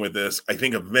going with this. I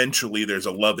think eventually there's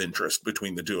a love interest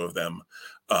between the two of them.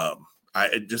 I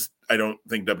don't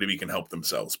think WWE can help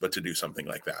themselves but to do something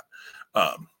like that.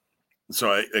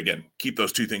 So I, again, keep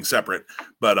those two things separate.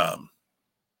 But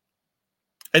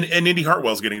and Indy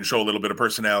Hartwell's getting to show a little bit of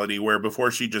personality where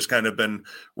before she just kind of been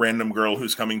random girl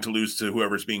who's coming to lose to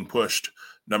whoever's being pushed,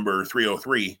 number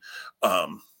 303.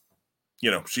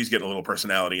 She's getting a little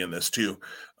personality in this too.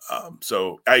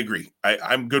 So I agree.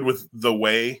 I'm good with the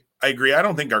way. I agree. I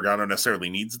don't think Gargano necessarily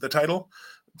needs the title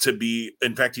to be.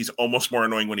 In fact, he's almost more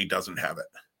annoying when he doesn't have it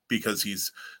because he's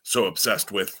so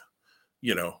obsessed with,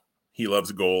 he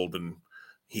loves gold and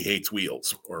he hates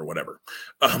wheels or whatever.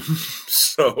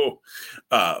 So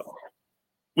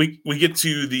we get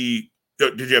to the.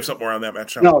 Did you have something more on that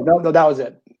match? No, that was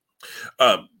it.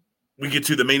 We get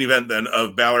to the main event then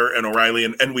of Balor and O'Reilly,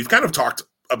 and we've kind of talked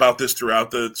about this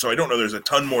throughout so I don't know there's a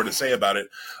ton more to say about it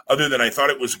other than I thought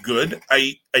it was good.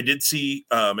 I did see,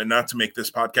 and not to make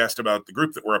this podcast about the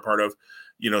group that we're a part of,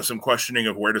 some questioning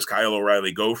of where does Kyle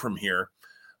O'Reilly go from here.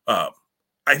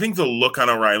 I think the look on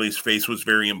O'Reilly's face was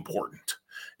very important,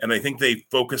 and I think they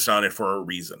focused on it for a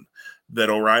reason.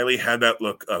 That O'Reilly had that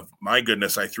look of, my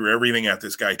goodness, I threw everything at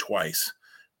this guy twice,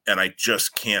 and I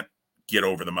just can't get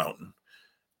over the mountain.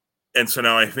 And so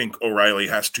now I think O'Reilly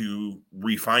has to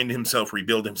refine himself,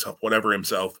 rebuild himself, whatever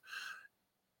himself.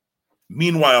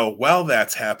 Meanwhile, while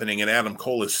that's happening and Adam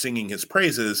Cole is singing his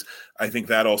praises, I think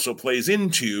that also plays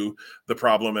into the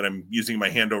problem. And I'm using my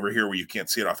hand over here where you can't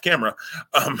see it off camera.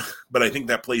 But I think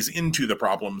that plays into the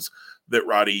problems that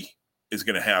Roddy is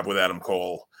going to have with Adam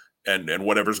Cole and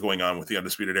whatever's going on with the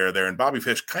Undisputed Era there. And Bobby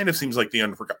Fish kind of seems like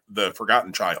the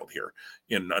forgotten child here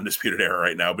in Undisputed Era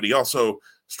right now, but he also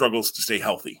struggles to stay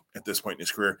healthy at this point in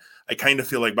his career. I kind of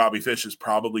feel like Bobby Fish is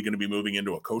probably going to be moving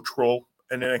into a coach role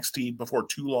in NXT before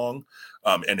too long.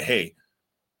 And hey,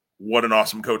 what an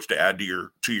awesome coach to add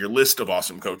to your list of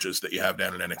awesome coaches that you have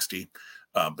down in NXT.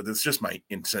 But that's just my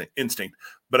instinct.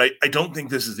 But I don't think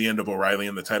this is the end of O'Reilly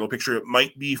in the title picture. It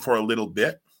might be for a little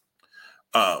bit.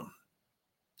 I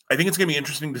think it's going to be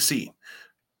interesting to see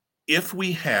if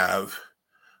we have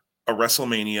a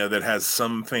WrestleMania that has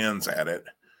some fans at it.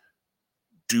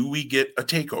 Do we get a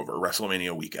takeover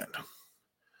WrestleMania weekend?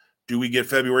 Do we get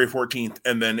February 14th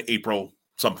and then April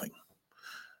something?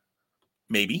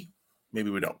 Maybe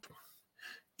we don't.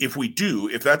 If we do,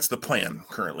 if that's the plan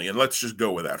currently, and let's just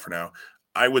go with that for now,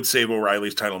 I would save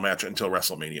O'Reilly's title match until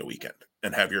WrestleMania weekend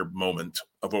and have your moment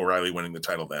of O'Reilly winning the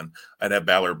title then. I'd have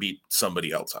Balor beat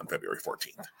somebody else on February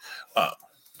 14th.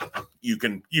 You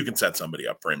can set somebody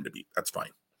up for him to beat. That's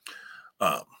fine.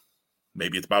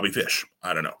 Maybe it's Bobby Fish.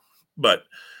 I don't know. But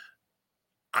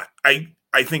I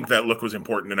think that look was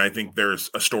important, and I think there's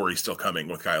a story still coming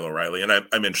with Kyle O'Reilly, and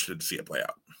I'm interested to see it play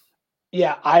out.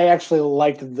 Yeah, I actually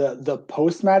liked the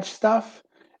post-match stuff.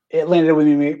 It landed with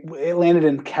me. It landed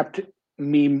and kept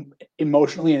me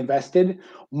emotionally invested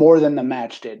more than the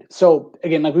match did. So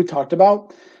again, like we talked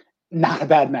about, not a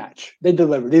bad match. They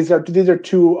delivered. These are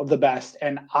two of the best.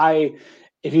 And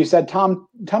if you said, Tom,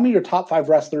 tell me your top 5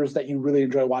 wrestlers that you really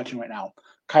enjoy watching right now,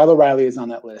 Kyle O'Reilly is on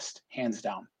that list, hands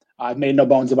down. I've made no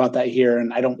bones about that here,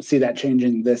 and I don't see that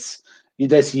changing this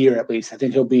year at least. I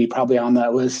think he'll be probably on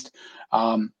that list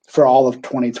for all of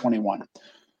 2021.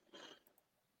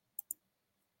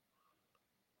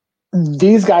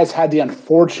 These guys had the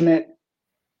unfortunate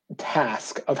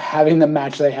task of having the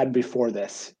match they had before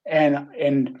this,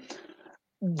 and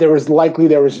there was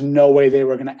no way they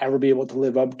were going to ever be able to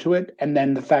live up to it. And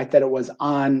then the fact that it was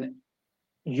on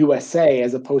USA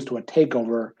as opposed to a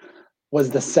takeover was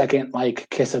the second like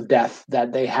kiss of death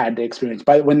that they had to experience.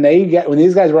 But when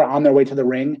these guys were on their way to the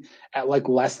ring at like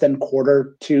less than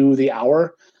quarter to the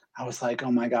hour, I was like,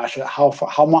 oh my gosh, how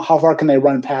far can they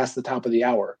run past the top of the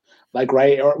hour? Like,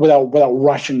 right, or without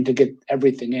rushing to get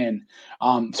everything in.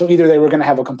 So either they were going to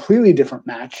have a completely different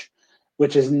match,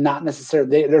 which is not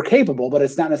necessarily they're capable, but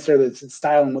it's not necessarily the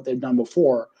style and what they've done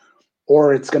before,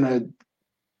 or it's gonna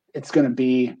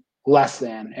be less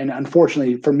than. And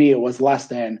unfortunately for me, it was less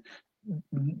than.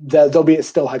 They'll be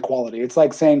still high quality. It's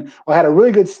like saying, well, I had a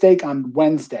really good steak on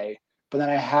Wednesday, but then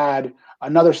I had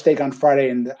another steak on Friday,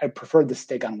 and I preferred the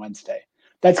steak on Wednesday.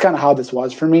 That's kind of how this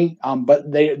was for me.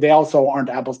 But they also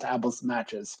aren't apples to apples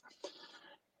matches.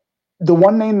 The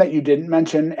one name that you didn't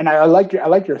mention, and I like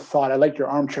your thought. I like your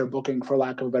armchair booking, for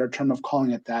lack of a better term of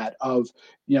calling it that, of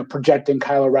projecting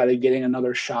Kyle O'Reilly getting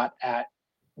another shot at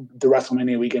the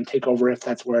WrestleMania weekend takeover if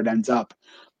that's where it ends up.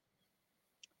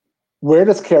 Where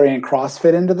does Karrion Kross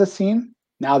fit into the scene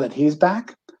now that he's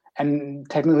back, and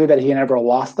technically that he never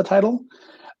lost the title?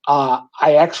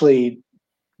 I actually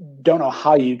don't know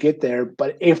how you get there,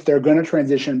 but if they're going to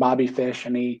transition Bobby Fish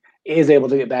and he is able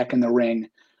to get back in the ring,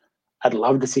 I'd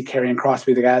love to see Karrion Kross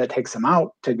be the guy that takes him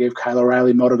out to give Kyle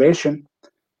O'Reilly motivation,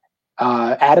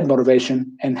 added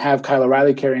motivation, and have Kyle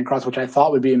O'Reilly Karrion Kross, which I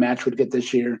thought would be a match we'd get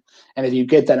this year. And if you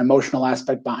get that emotional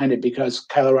aspect behind it, because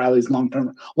Kyle O'Reilly's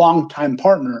long-time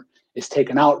partner is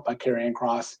taken out by Karrion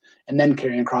Kross, and then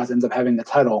Karrion Kross ends up having the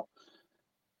title,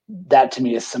 that to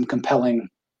me is some compelling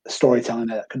storytelling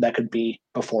that could be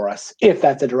before us, if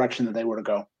that's the direction that they were to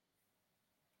go.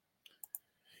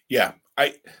 Yeah,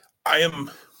 I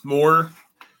am more.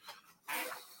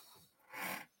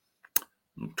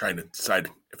 I'm trying to decide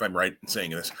if I'm right in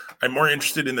saying this. I'm more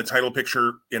interested in the title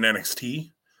picture in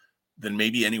NXT than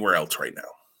maybe anywhere else right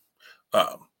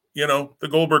now. The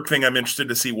Goldberg thing, I'm interested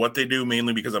to see what they do,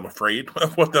 mainly because I'm afraid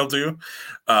of what they'll do.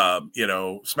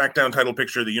 SmackDown title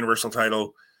picture, the Universal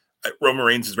title, Roman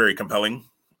Reigns is very compelling.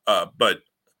 But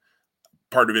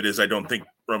part of it is I don't think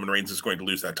Roman Reigns is going to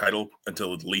lose that title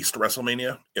until at least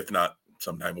WrestleMania, if not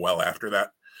sometime well after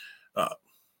that.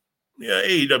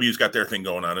 AEW's got their thing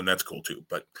going on, and that's cool too.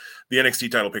 But the NXT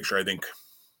title picture, I think,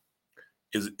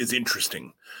 is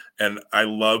interesting. And I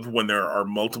love when there are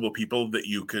multiple people that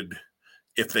you could,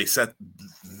 if they set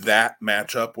that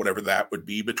matchup, whatever that would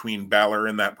be between Balor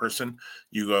and that person,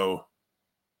 you go,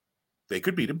 they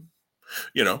could beat him.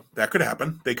 That could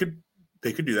happen. They could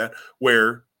do that.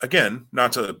 Where, again,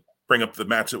 not to bring up the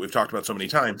match that we've talked about so many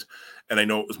times, and I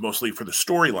know it was mostly for the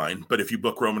storyline, but if you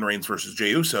book Roman Reigns versus Jey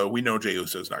Uso, we know Jey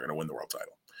Uso is not going to win the world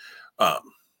title.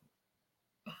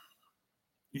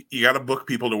 You got to book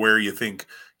people to where you think,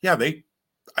 yeah,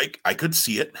 I could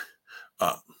see it.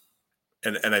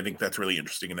 And I think that's really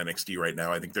interesting in NXT right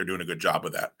now. I think they're doing a good job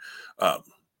with that.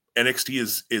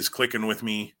 NXT is clicking with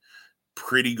me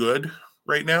pretty good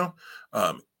right now.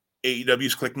 AEW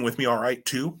is clicking with me all right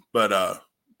too, but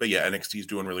yeah, NXT is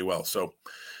doing really well. So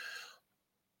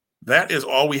That is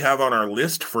all we have on our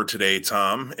list for today,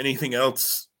 Tom. Anything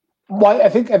else? Well, I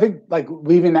think like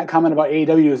leaving that comment about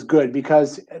AEW is good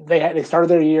because they started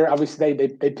their year. Obviously, they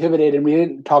pivoted, and we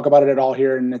didn't talk about it at all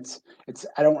here. And it's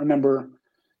I don't remember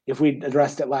if we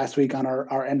addressed it last week on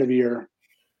our end of year.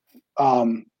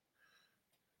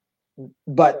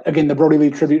 But again, the Brody Lee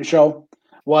tribute show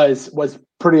was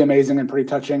pretty amazing and pretty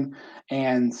touching,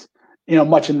 and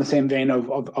much in the same vein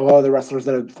of other wrestlers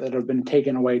that have been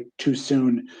taken away too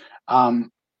soon.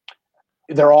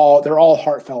 They're all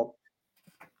heartfelt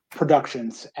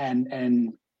productions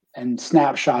and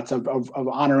snapshots of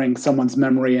honoring someone's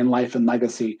memory and life and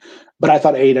legacy. But I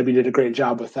thought AEW did a great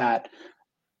job with that,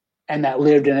 and that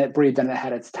lived in it, breathed, and it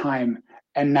had its time.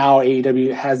 And now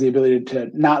AEW has the ability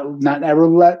to not ever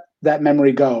let that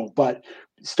memory go. But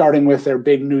starting with their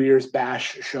big New Year's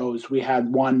Bash shows, we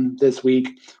had one this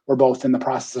week. We're both in the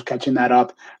process of catching that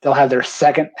up. They'll have their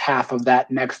second half of that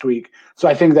next week. So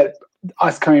I think that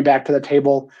us coming back to the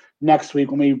table next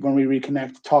week when we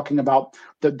reconnect, talking about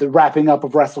the wrapping up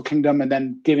of Wrestle Kingdom and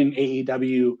then giving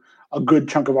AEW a good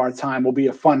chunk of our time will be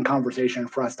a fun conversation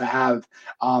for us to have.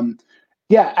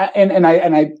 Yeah,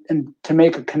 and to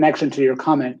make a connection to your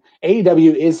comment,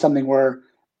 AEW is something where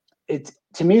it's,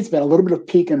 to me, it's been a little bit of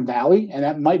peak and valley, and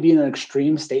that might be an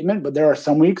extreme statement, but there are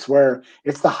some weeks where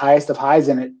it's the highest of highs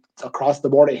and it's across the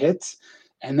board it hits,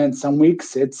 and then some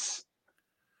weeks it's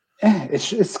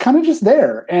kind of just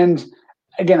there. And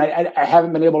again, I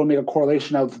haven't been able to make a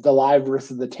correlation of the live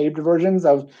versus the taped versions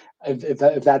of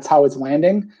if that's how it's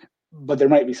landing, but there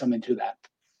might be something to that.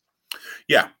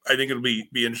 Yeah, I think it'll be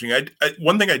interesting.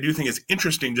 One thing I do think is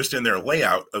interesting just in their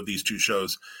layout of these two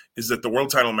shows is that the world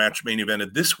title match main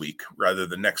evented this week rather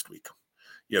than next week.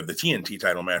 You have the TNT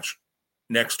title match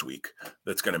next week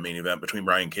that's going to main event between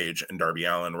Brian Cage and Darby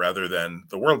Allin rather than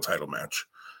the world title match.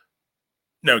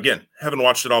 Now, again, haven't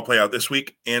watched it all play out this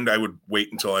week, and I would wait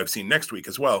until I've seen next week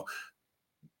as well.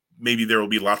 Maybe there will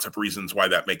be lots of reasons why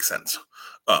that makes sense.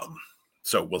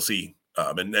 So we'll see.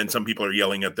 And some people are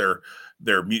yelling at their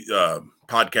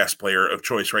podcast player of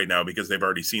choice right now because they've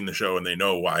already seen the show and they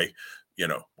know why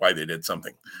they did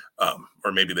something.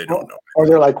 Or maybe they don't know. Or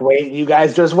they're like, wait, you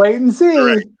guys just wait and see.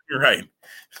 You're right.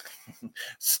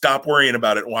 Stop worrying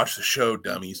about it. Watch the show,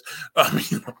 dummies.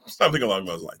 Something along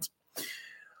those lines.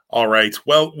 All right.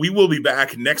 Well, we will be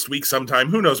back next week sometime.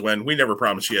 Who knows when? We never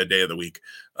promise you a day of the week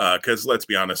because let's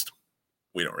be honest,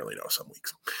 we don't really know some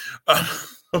weeks.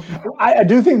 I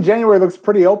do think January looks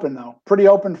pretty open, though. Pretty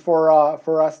open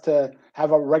for us to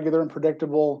have a regular and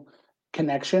predictable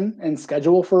connection and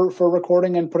schedule for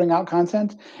recording and putting out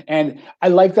content. And I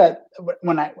like that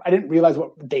when I didn't realize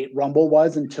what date Rumble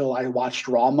was until I watched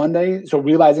Raw Monday. So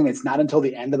realizing it's not until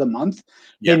the end of the month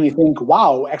made me think,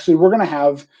 wow, actually we're going to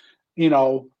have,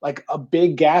 like a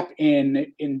big gap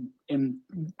in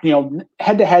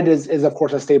head to head is of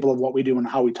course a staple of what we do and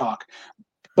how we talk.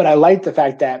 But I like the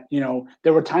fact that,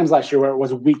 there were times last year where it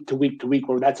was week to week to week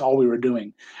where that's all we were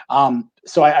doing.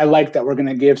 So I like that we're going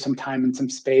to give some time and some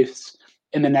space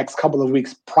in the next couple of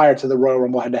weeks prior to the Royal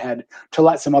Rumble head-to-head to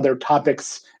let some other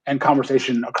topics and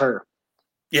conversation occur.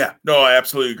 Yeah, no, I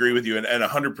absolutely agree with you, and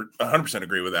 100%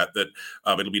 agree with that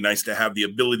it'll be nice to have the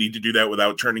ability to do that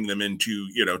without turning them into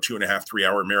 2.5, 3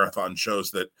 hour marathon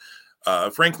shows that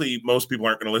frankly most people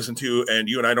aren't going to listen to, and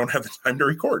you and I don't have the time to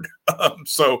record.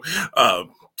 So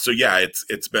yeah,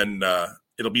 it's been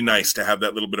it'll be nice to have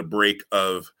that little bit of break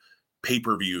of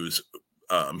pay-per-views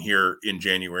here in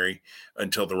January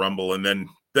until the Rumble, and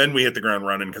then we hit the ground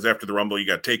running because after the Rumble you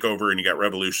got TakeOver and you got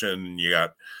Revolution and you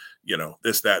got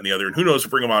this, that, and the other, and who knows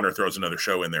if Ring of Honor throws another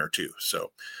show in there too.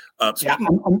 So, yeah,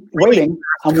 I'm waiting.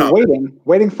 I'm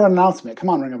waiting for an announcement. Come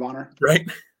on, Ring of Honor. Right.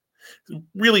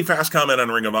 Really fast comment on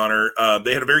Ring of Honor.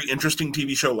 They had a very interesting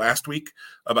TV show last week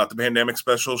about the pandemic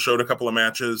special. Showed a couple of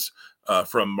matches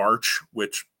from March,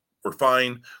 which were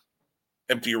fine.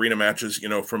 Empty arena matches,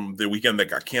 from the weekend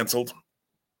that got canceled.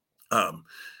 And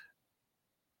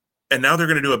now they're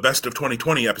going to do a best of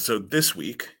 2020 episode this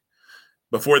week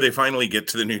before they finally get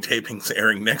to the new tapings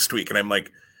airing next week. And I'm like,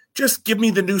 just give me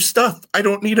the new stuff. I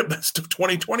don't need a best of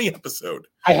 2020 episode.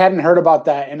 I hadn't heard about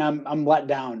that, and I'm let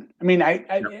down. I mean,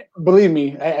 I believe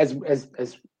me, as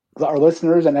our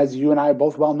listeners and as you and I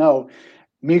both well know,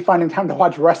 me finding time to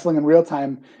watch wrestling in real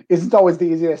time isn't always the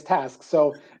easiest task.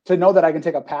 So to know that I can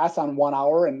take a pass on 1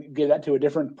 hour and give that to a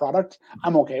different product,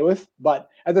 I'm okay with. But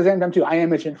at the same time, too, I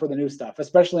am itching for the new stuff,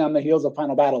 especially on the heels of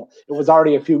Final Battle. It was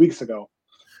already a few weeks ago.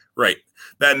 Right.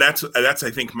 That's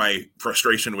I think my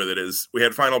frustration with it is we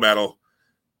had Final Battle.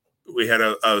 We had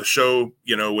a show,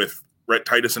 with Rhett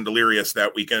Titus and Delirious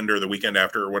that weekend or the weekend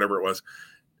after or whatever it was.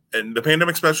 and the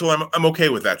pandemic special, I'm okay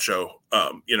with that show.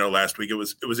 Last week it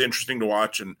was interesting to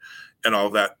watch and all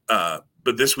of that.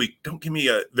 But this week, don't give me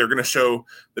they're going to show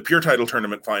the Pure Title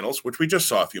Tournament finals, which we just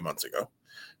saw a few months ago.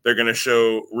 They're going to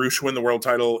show Roosh win the world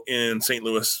title in St.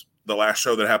 Louis, the last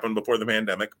show that happened before the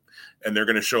pandemic. And they're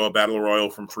going to show a battle royal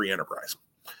from Free Enterprise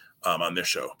on this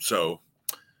show. So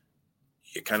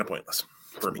it's kind of pointless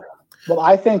for me. Well,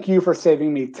 I thank you for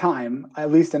saving me time,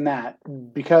 at least in that,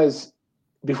 because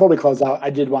before we close out, I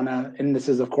did want to, and this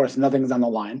is, of course, nothing's on the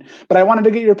line, but I wanted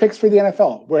to get your picks for the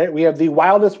NFL. We have the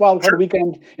wildest wild card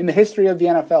weekend in the history of the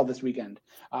NFL this weekend,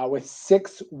 with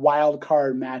 6 wild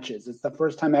card matches. It's the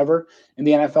first time ever in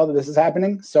the NFL that this is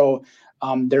happening. So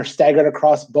they're staggered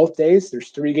across both days. There's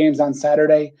 3 games on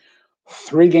Saturday,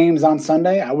 3 games on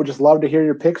Sunday. I would just love to hear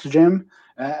your picks, Jim.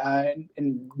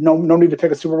 And no need to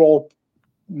pick a Super Bowl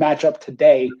matchup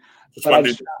today.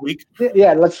 Week?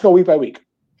 Yeah, let's go week by week.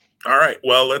 All right.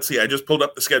 Well, let's see. I just pulled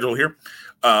up the schedule here.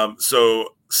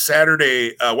 So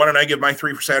Saturday, why don't I give my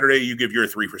 3 for Saturday? You give your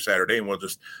 3 for Saturday, and we'll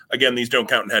just, again, these don't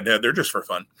count in head-to-head. They're just for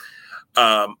fun.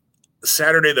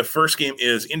 Saturday, the first game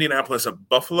is Indianapolis at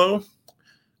Buffalo.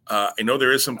 I know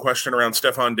there is some question around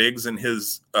Stephon Diggs and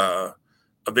his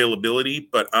availability,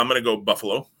 but I'm going to go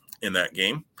Buffalo in that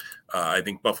game. I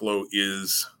think Buffalo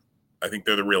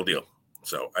they're the real deal.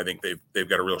 So I think they've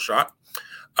got a real shot.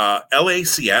 LA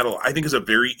Seattle, I think, is a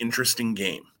very interesting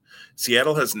game.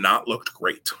 Seattle has not looked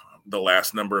great the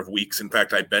last number of weeks. In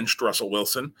fact, I benched Russell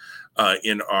Wilson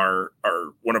in our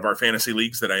one of our fantasy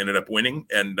leagues that I ended up winning,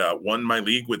 and won my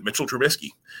league with Mitchell Trubisky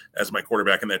as my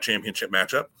quarterback in that championship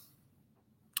matchup.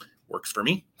 Works for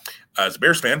me. As a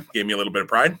Bears fan, gave me a little bit of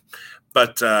pride.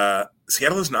 But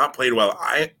Seattle has not played well.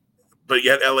 But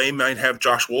yet LA might have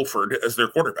Josh Wolford as their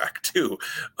quarterback too.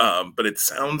 But it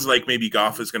sounds like maybe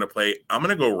Goff is going to play. I'm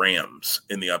going to go Rams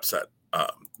in the upset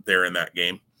there in that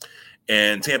game.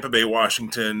 And Tampa Bay,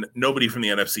 Washington, nobody from the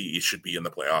NFC East should be in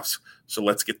the playoffs. So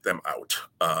let's get them out.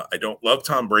 I don't love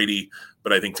Tom Brady,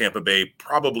 but I think Tampa Bay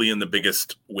probably in the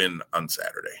biggest win on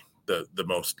Saturday, the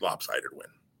most lopsided win.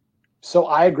 So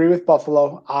I agree with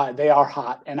Buffalo. They are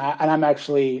hot, and I'm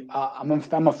actually I'm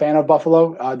a fan of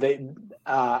Buffalo.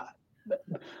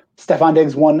 Stephon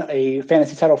Diggs won a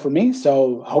fantasy title for me,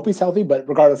 so I hope he's healthy. But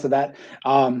regardless of that,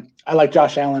 I like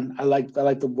Josh Allen. I like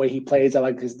the way he plays. I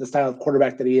like the style of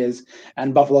quarterback that he is.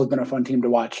 And Buffalo's been a fun team to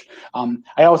watch.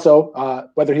 I also,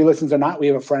 whether he listens or not, we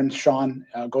have a friend, Sean,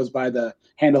 goes by the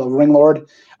handle of Ringlord.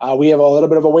 We have a little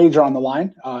bit of a wager on the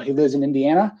line. He lives in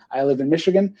Indiana. I live in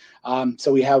Michigan.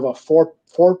 So we have a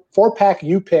four-pack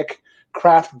you pick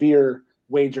craft beer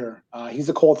wager. He's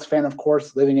a Colts fan, of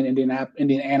course, living in Indiana,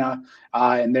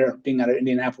 and they're being out of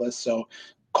Indianapolis. So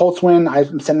Colts win.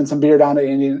 I'm sending some beer down to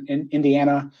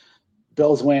Indiana.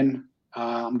 Bills win.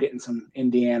 I'm getting some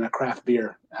Indiana craft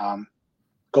beer.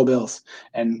 Go Bills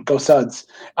and go Suds.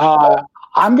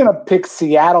 I'm going to pick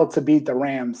Seattle to beat the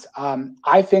Rams.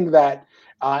 I think that,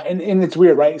 and it's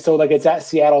weird, right? So like it's at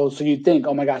Seattle. So you'd think,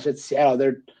 oh my gosh, it's Seattle.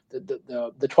 They're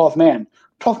the 12th man.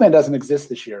 12th man doesn't exist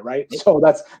this year, right? So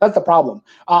that's the problem.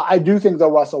 I do think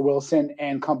though Russell Wilson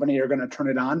and company are going to turn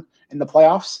it on in the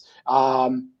playoffs.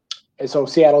 So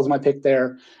Seattle's my pick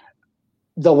there.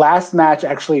 The last match,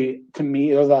 actually, to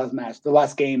me, or the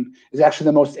last game is actually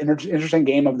the most interesting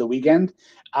game of the weekend.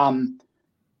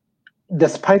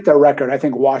 Despite their record, I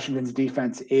think Washington's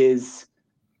defense is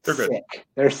sick.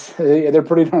 They're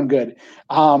pretty darn good.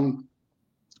 Are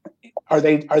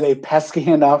they pesky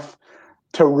enough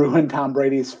to ruin Tom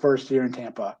Brady's first year in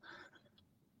Tampa?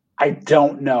 I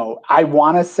don't know. I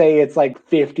want to say it's like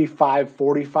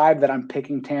 55-45 that I'm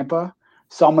picking Tampa.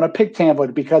 So I'm going to pick Tampa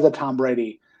because of Tom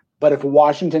Brady. But if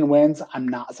Washington wins, I'm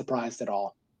not surprised at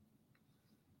all.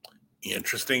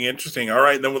 Interesting. All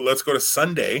right, then let's go to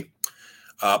Sunday.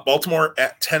 Baltimore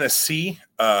at Tennessee.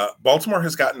 Baltimore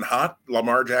has gotten hot.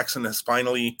 Lamar Jackson has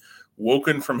finally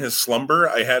woken from his slumber.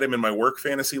 I had him in my work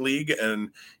fantasy league, and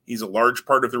he's a large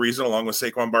part of the reason, along with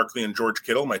Saquon Barkley and George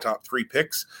Kittle, my top 3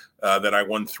 picks, that I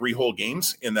won 3 whole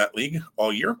games in that league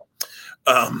all year.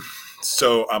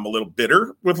 So I'm a little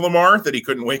bitter with Lamar that he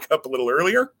couldn't wake up a little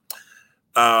earlier.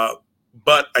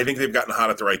 But I think they've gotten hot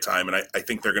at the right time, and I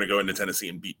think they're going to go into Tennessee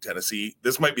and beat Tennessee.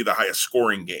 This might be the highest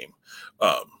scoring game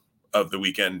of the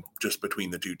weekend just between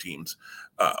the two teams.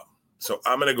 So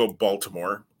I'm going to go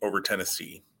Baltimore over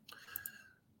Tennessee.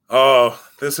 Oh,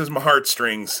 this is my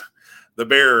heartstrings. The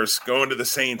Bears going to the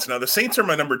Saints. Now, the Saints are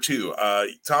my number 2.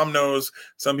 Tom knows,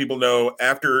 some people know,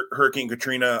 after Hurricane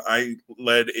Katrina, I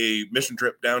led a mission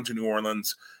trip down to New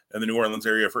Orleans and the New Orleans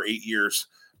area for 8 years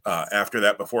after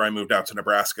that, before I moved out to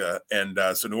Nebraska. And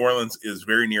so New Orleans is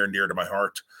very near and dear to my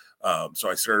heart. So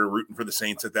I started rooting for the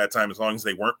Saints at that time, as long as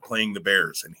they weren't playing the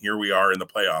Bears. And here we are in the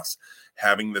playoffs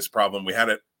having this problem. We had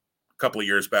it a couple of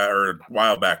years back, or a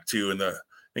while back too. And I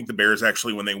think the Bears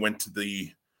actually, when they went to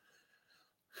the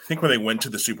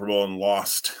Super Bowl and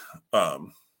lost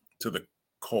to the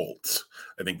Colts,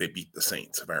 I think they beat the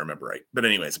Saints, if I remember right. But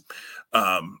anyways,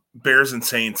 Bears and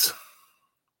Saints,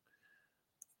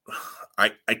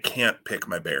 I can't pick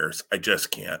my Bears. I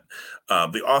just can't.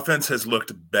 The offense has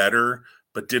looked better,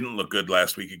 but didn't look good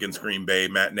last week against Green Bay.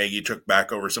 Matt Nagy took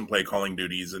back over some play calling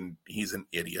duties, and he's an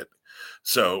idiot.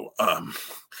 So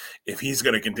if he's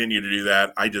going to continue to do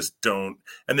that, I just don't.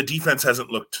 And the defense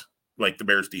hasn't looked like the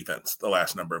Bears defense the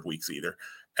last number of weeks either.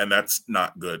 And that's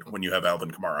not good when you have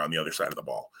Alvin Kamara on the other side of the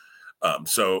ball.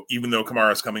 So even though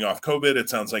Kamara's coming off COVID, it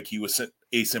sounds like he was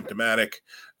asymptomatic,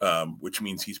 which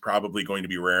means he's probably going to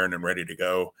be raring and ready to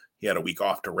go. He had a week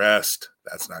off to rest.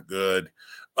 That's not good.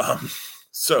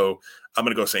 So I'm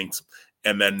going to go Saints.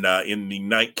 And then in the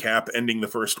nightcap, ending the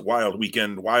first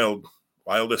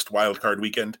wildest wild card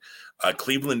weekend,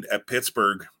 Cleveland at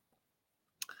Pittsburgh.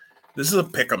 This is a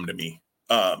pick 'em to me.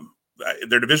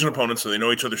 They're division opponents, so they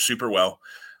know each other super well.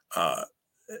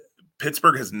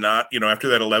 Pittsburgh has not, after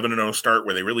that 11-0 start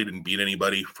where they really didn't beat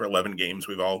anybody for 11 games,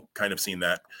 we've all kind of seen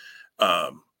that.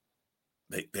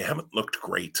 They haven't looked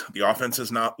great. The offense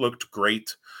has not looked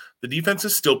great. The defense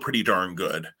is still pretty darn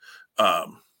good. I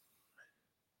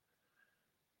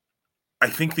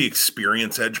think the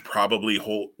experience edge probably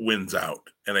wins out,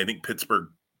 and I think Pittsburgh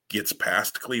gets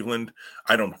past Cleveland.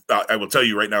 I will tell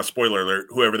you right now, spoiler alert,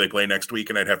 whoever they play next week,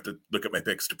 and I'd have to look at my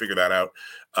picks to figure that out.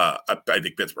 I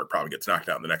think Pittsburgh probably gets knocked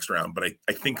out in the next round, but I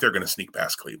think they're going to sneak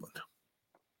past Cleveland.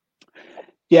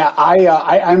 Yeah,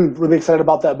 I'm really excited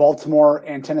about that Baltimore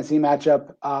and Tennessee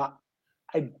matchup. I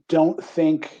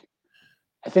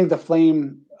think the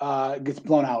Flame gets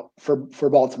blown out for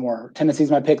Baltimore.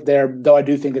 Tennessee's my pick there, though I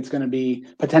do think it's going to be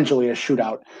potentially a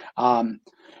shootout.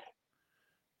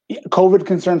 COVID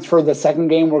concerns for the second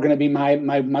game were going to be my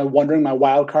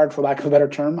wild card, for lack of a better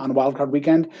term, on a wild card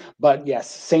weekend. But yes,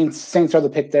 Saints are the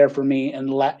pick there for me,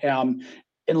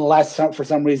 unless for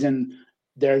some reason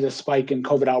there's a spike in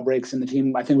COVID outbreaks in the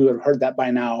team. I think we would have heard that by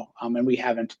now, and we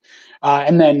haven't.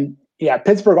 And then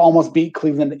Pittsburgh almost beat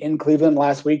Cleveland in Cleveland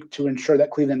last week to ensure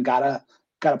that Cleveland got a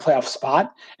playoff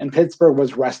spot, and Pittsburgh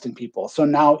was resting people. So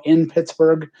now in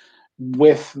Pittsburgh,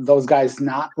 with those guys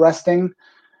not resting,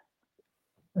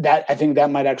 I think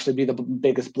that might actually be the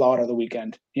biggest blowout of the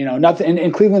weekend. Nothing.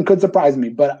 And Cleveland could surprise me,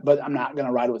 but I'm not going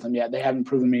to ride with them yet. They haven't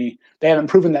proven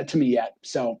that to me yet.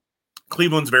 So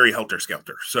Cleveland's very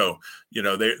helter-skelter. So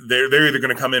they're either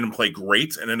going to come in and play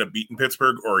great and end up beating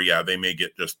Pittsburgh, or they may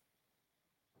get just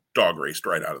dog raced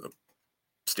right out of the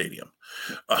stadium.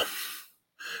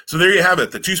 So there you have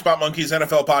it. The Two Spot Monkeys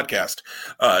NFL podcast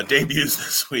debuts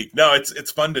this week. No,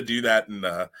 it's fun to do that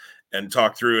and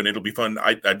talk through, and it'll be fun.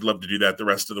 I'd love to do that the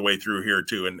rest of the way through here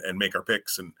too, and make our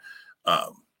picks. And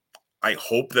I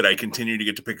hope that I continue to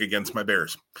get to pick against my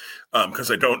Bears,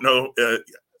 because I don't know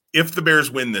if the Bears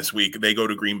win this week, they go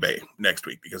to Green Bay next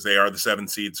week, because they are the 7th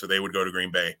seed, so they would go to Green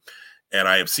Bay. And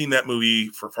I have seen that movie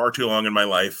for far too long in my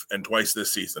life, and twice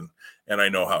this season, and I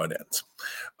know how it ends.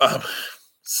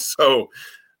 So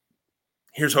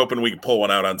here's hoping we can pull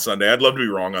one out on Sunday. I'd love to be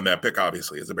wrong on that pick,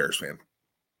 obviously, as a Bears fan.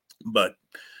 But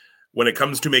when it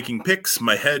comes to making picks,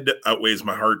 my head outweighs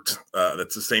my heart.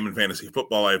 That's the same in fantasy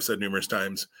football. I've said numerous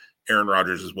times, Aaron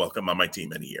Rodgers is welcome on my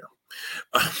team any year.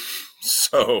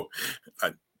 So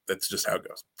that's just how it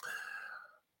goes.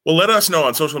 Well, let us know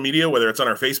on social media, whether it's on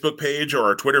our Facebook page or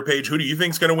our Twitter page, who do you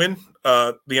think is going to win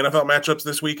the NFL matchups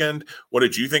this weekend? What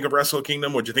did you think of Wrestle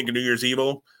Kingdom? What did you think of New Year's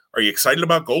Evil? Are you excited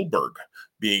about Goldberg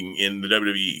being in the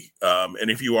WWE?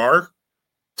 And if you are,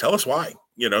 tell us why.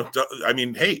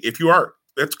 Hey, if you are,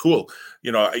 that's cool.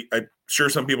 I'm sure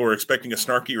some people were expecting a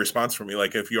snarky response from me,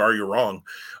 like, if you are, you're wrong.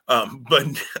 But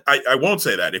I won't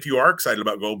say that. If you are excited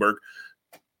about Goldberg,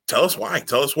 tell us why.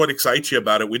 Tell us what excites you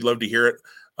about it. We'd love to hear it,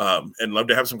 and love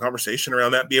to have some conversation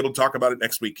around that. Be able to talk about it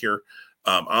next week here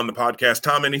on the podcast.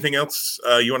 Tom, anything else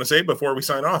you want to say before we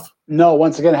sign off? No,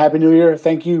 once again, Happy New Year.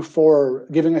 Thank you for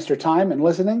giving us your time and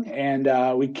listening,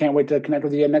 and we can't wait to connect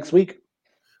with you next week.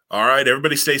 All right,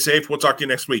 everybody stay safe. We'll talk to you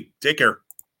next week. Take care.